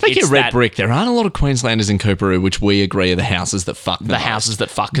building. Speaking of red brick, there aren't a lot of Queenslanders in Coorparoo which we agree are the houses that fuck the houses that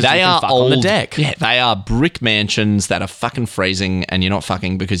fuck, because they are fuck old, on the deck. Yeah, they are brick mansions that are fucking freezing, and you're not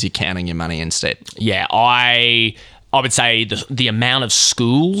fucking because you're counting your money instead. Yeah, I would say the amount of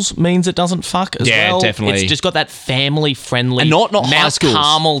schools means it doesn't fuck as well. Yeah, definitely. It's just got that family-friendly... And not Mount high schools.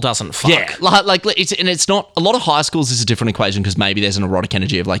 Carmel doesn't fuck. Yeah, it's not... A lot of high schools is a different equation because maybe there's an erotic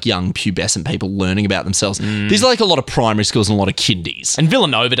energy of young pubescent people learning about themselves. These are a lot of primary schools and a lot of kindies. And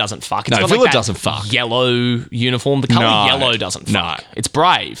Villanova doesn't fuck. It's got Villa that doesn't fuck. Yellow uniform. The colour yellow doesn't fuck. No. It's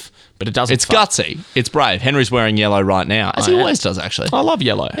brave, but it doesn't fuck. It's gutsy. It's brave. Henry's wearing yellow right now, as he always does, actually. I love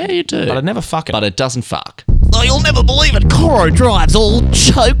yellow. Yeah, you do. But I'd never fuck it. But it doesn't fuck. Oh, you'll never believe it. Coro Drive's all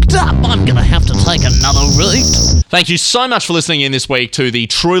choked up. I'm going to have to take another route. Thank you so much for listening in this week to the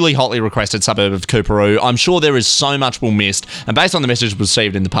truly hotly requested suburb of Coorparoo. I'm sure there is so much we'll miss, and based on the messages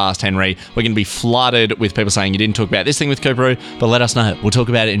received in the past, Henry, we're going to be flooded with people saying you didn't talk about this thing with Coorparoo, but let us know. We'll talk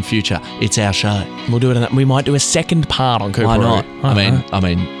about it in future. It's our show. We'll do it. We might do a second part on Coorparoo. Why not? I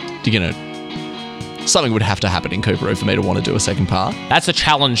mean, you're going to... Something would have to happen in Coorparoo for me to want to do a second part. That's a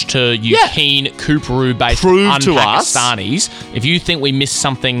challenge to you keen Coorparoo-based Prove to us. un-Pakistanis. If you think we missed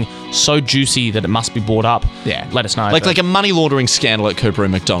something so juicy that it must be brought up, let us know. Like a money laundering scandal at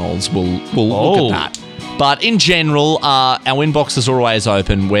Coorparoo McDonald's. We'll look at that. But in general, our inboxes are always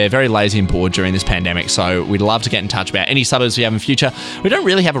open. We're very lazy and bored during this pandemic, so we'd love to get in touch about any suburbs we have in future. We don't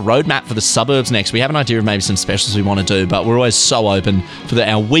really have a roadmap for the suburbs next. We have an idea of maybe some specials we want to do, but we're always so open for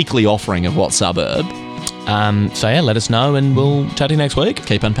our weekly offering of what suburb. So let us know, and we'll chat to you next week.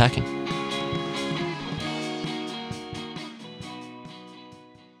 Keep unpacking.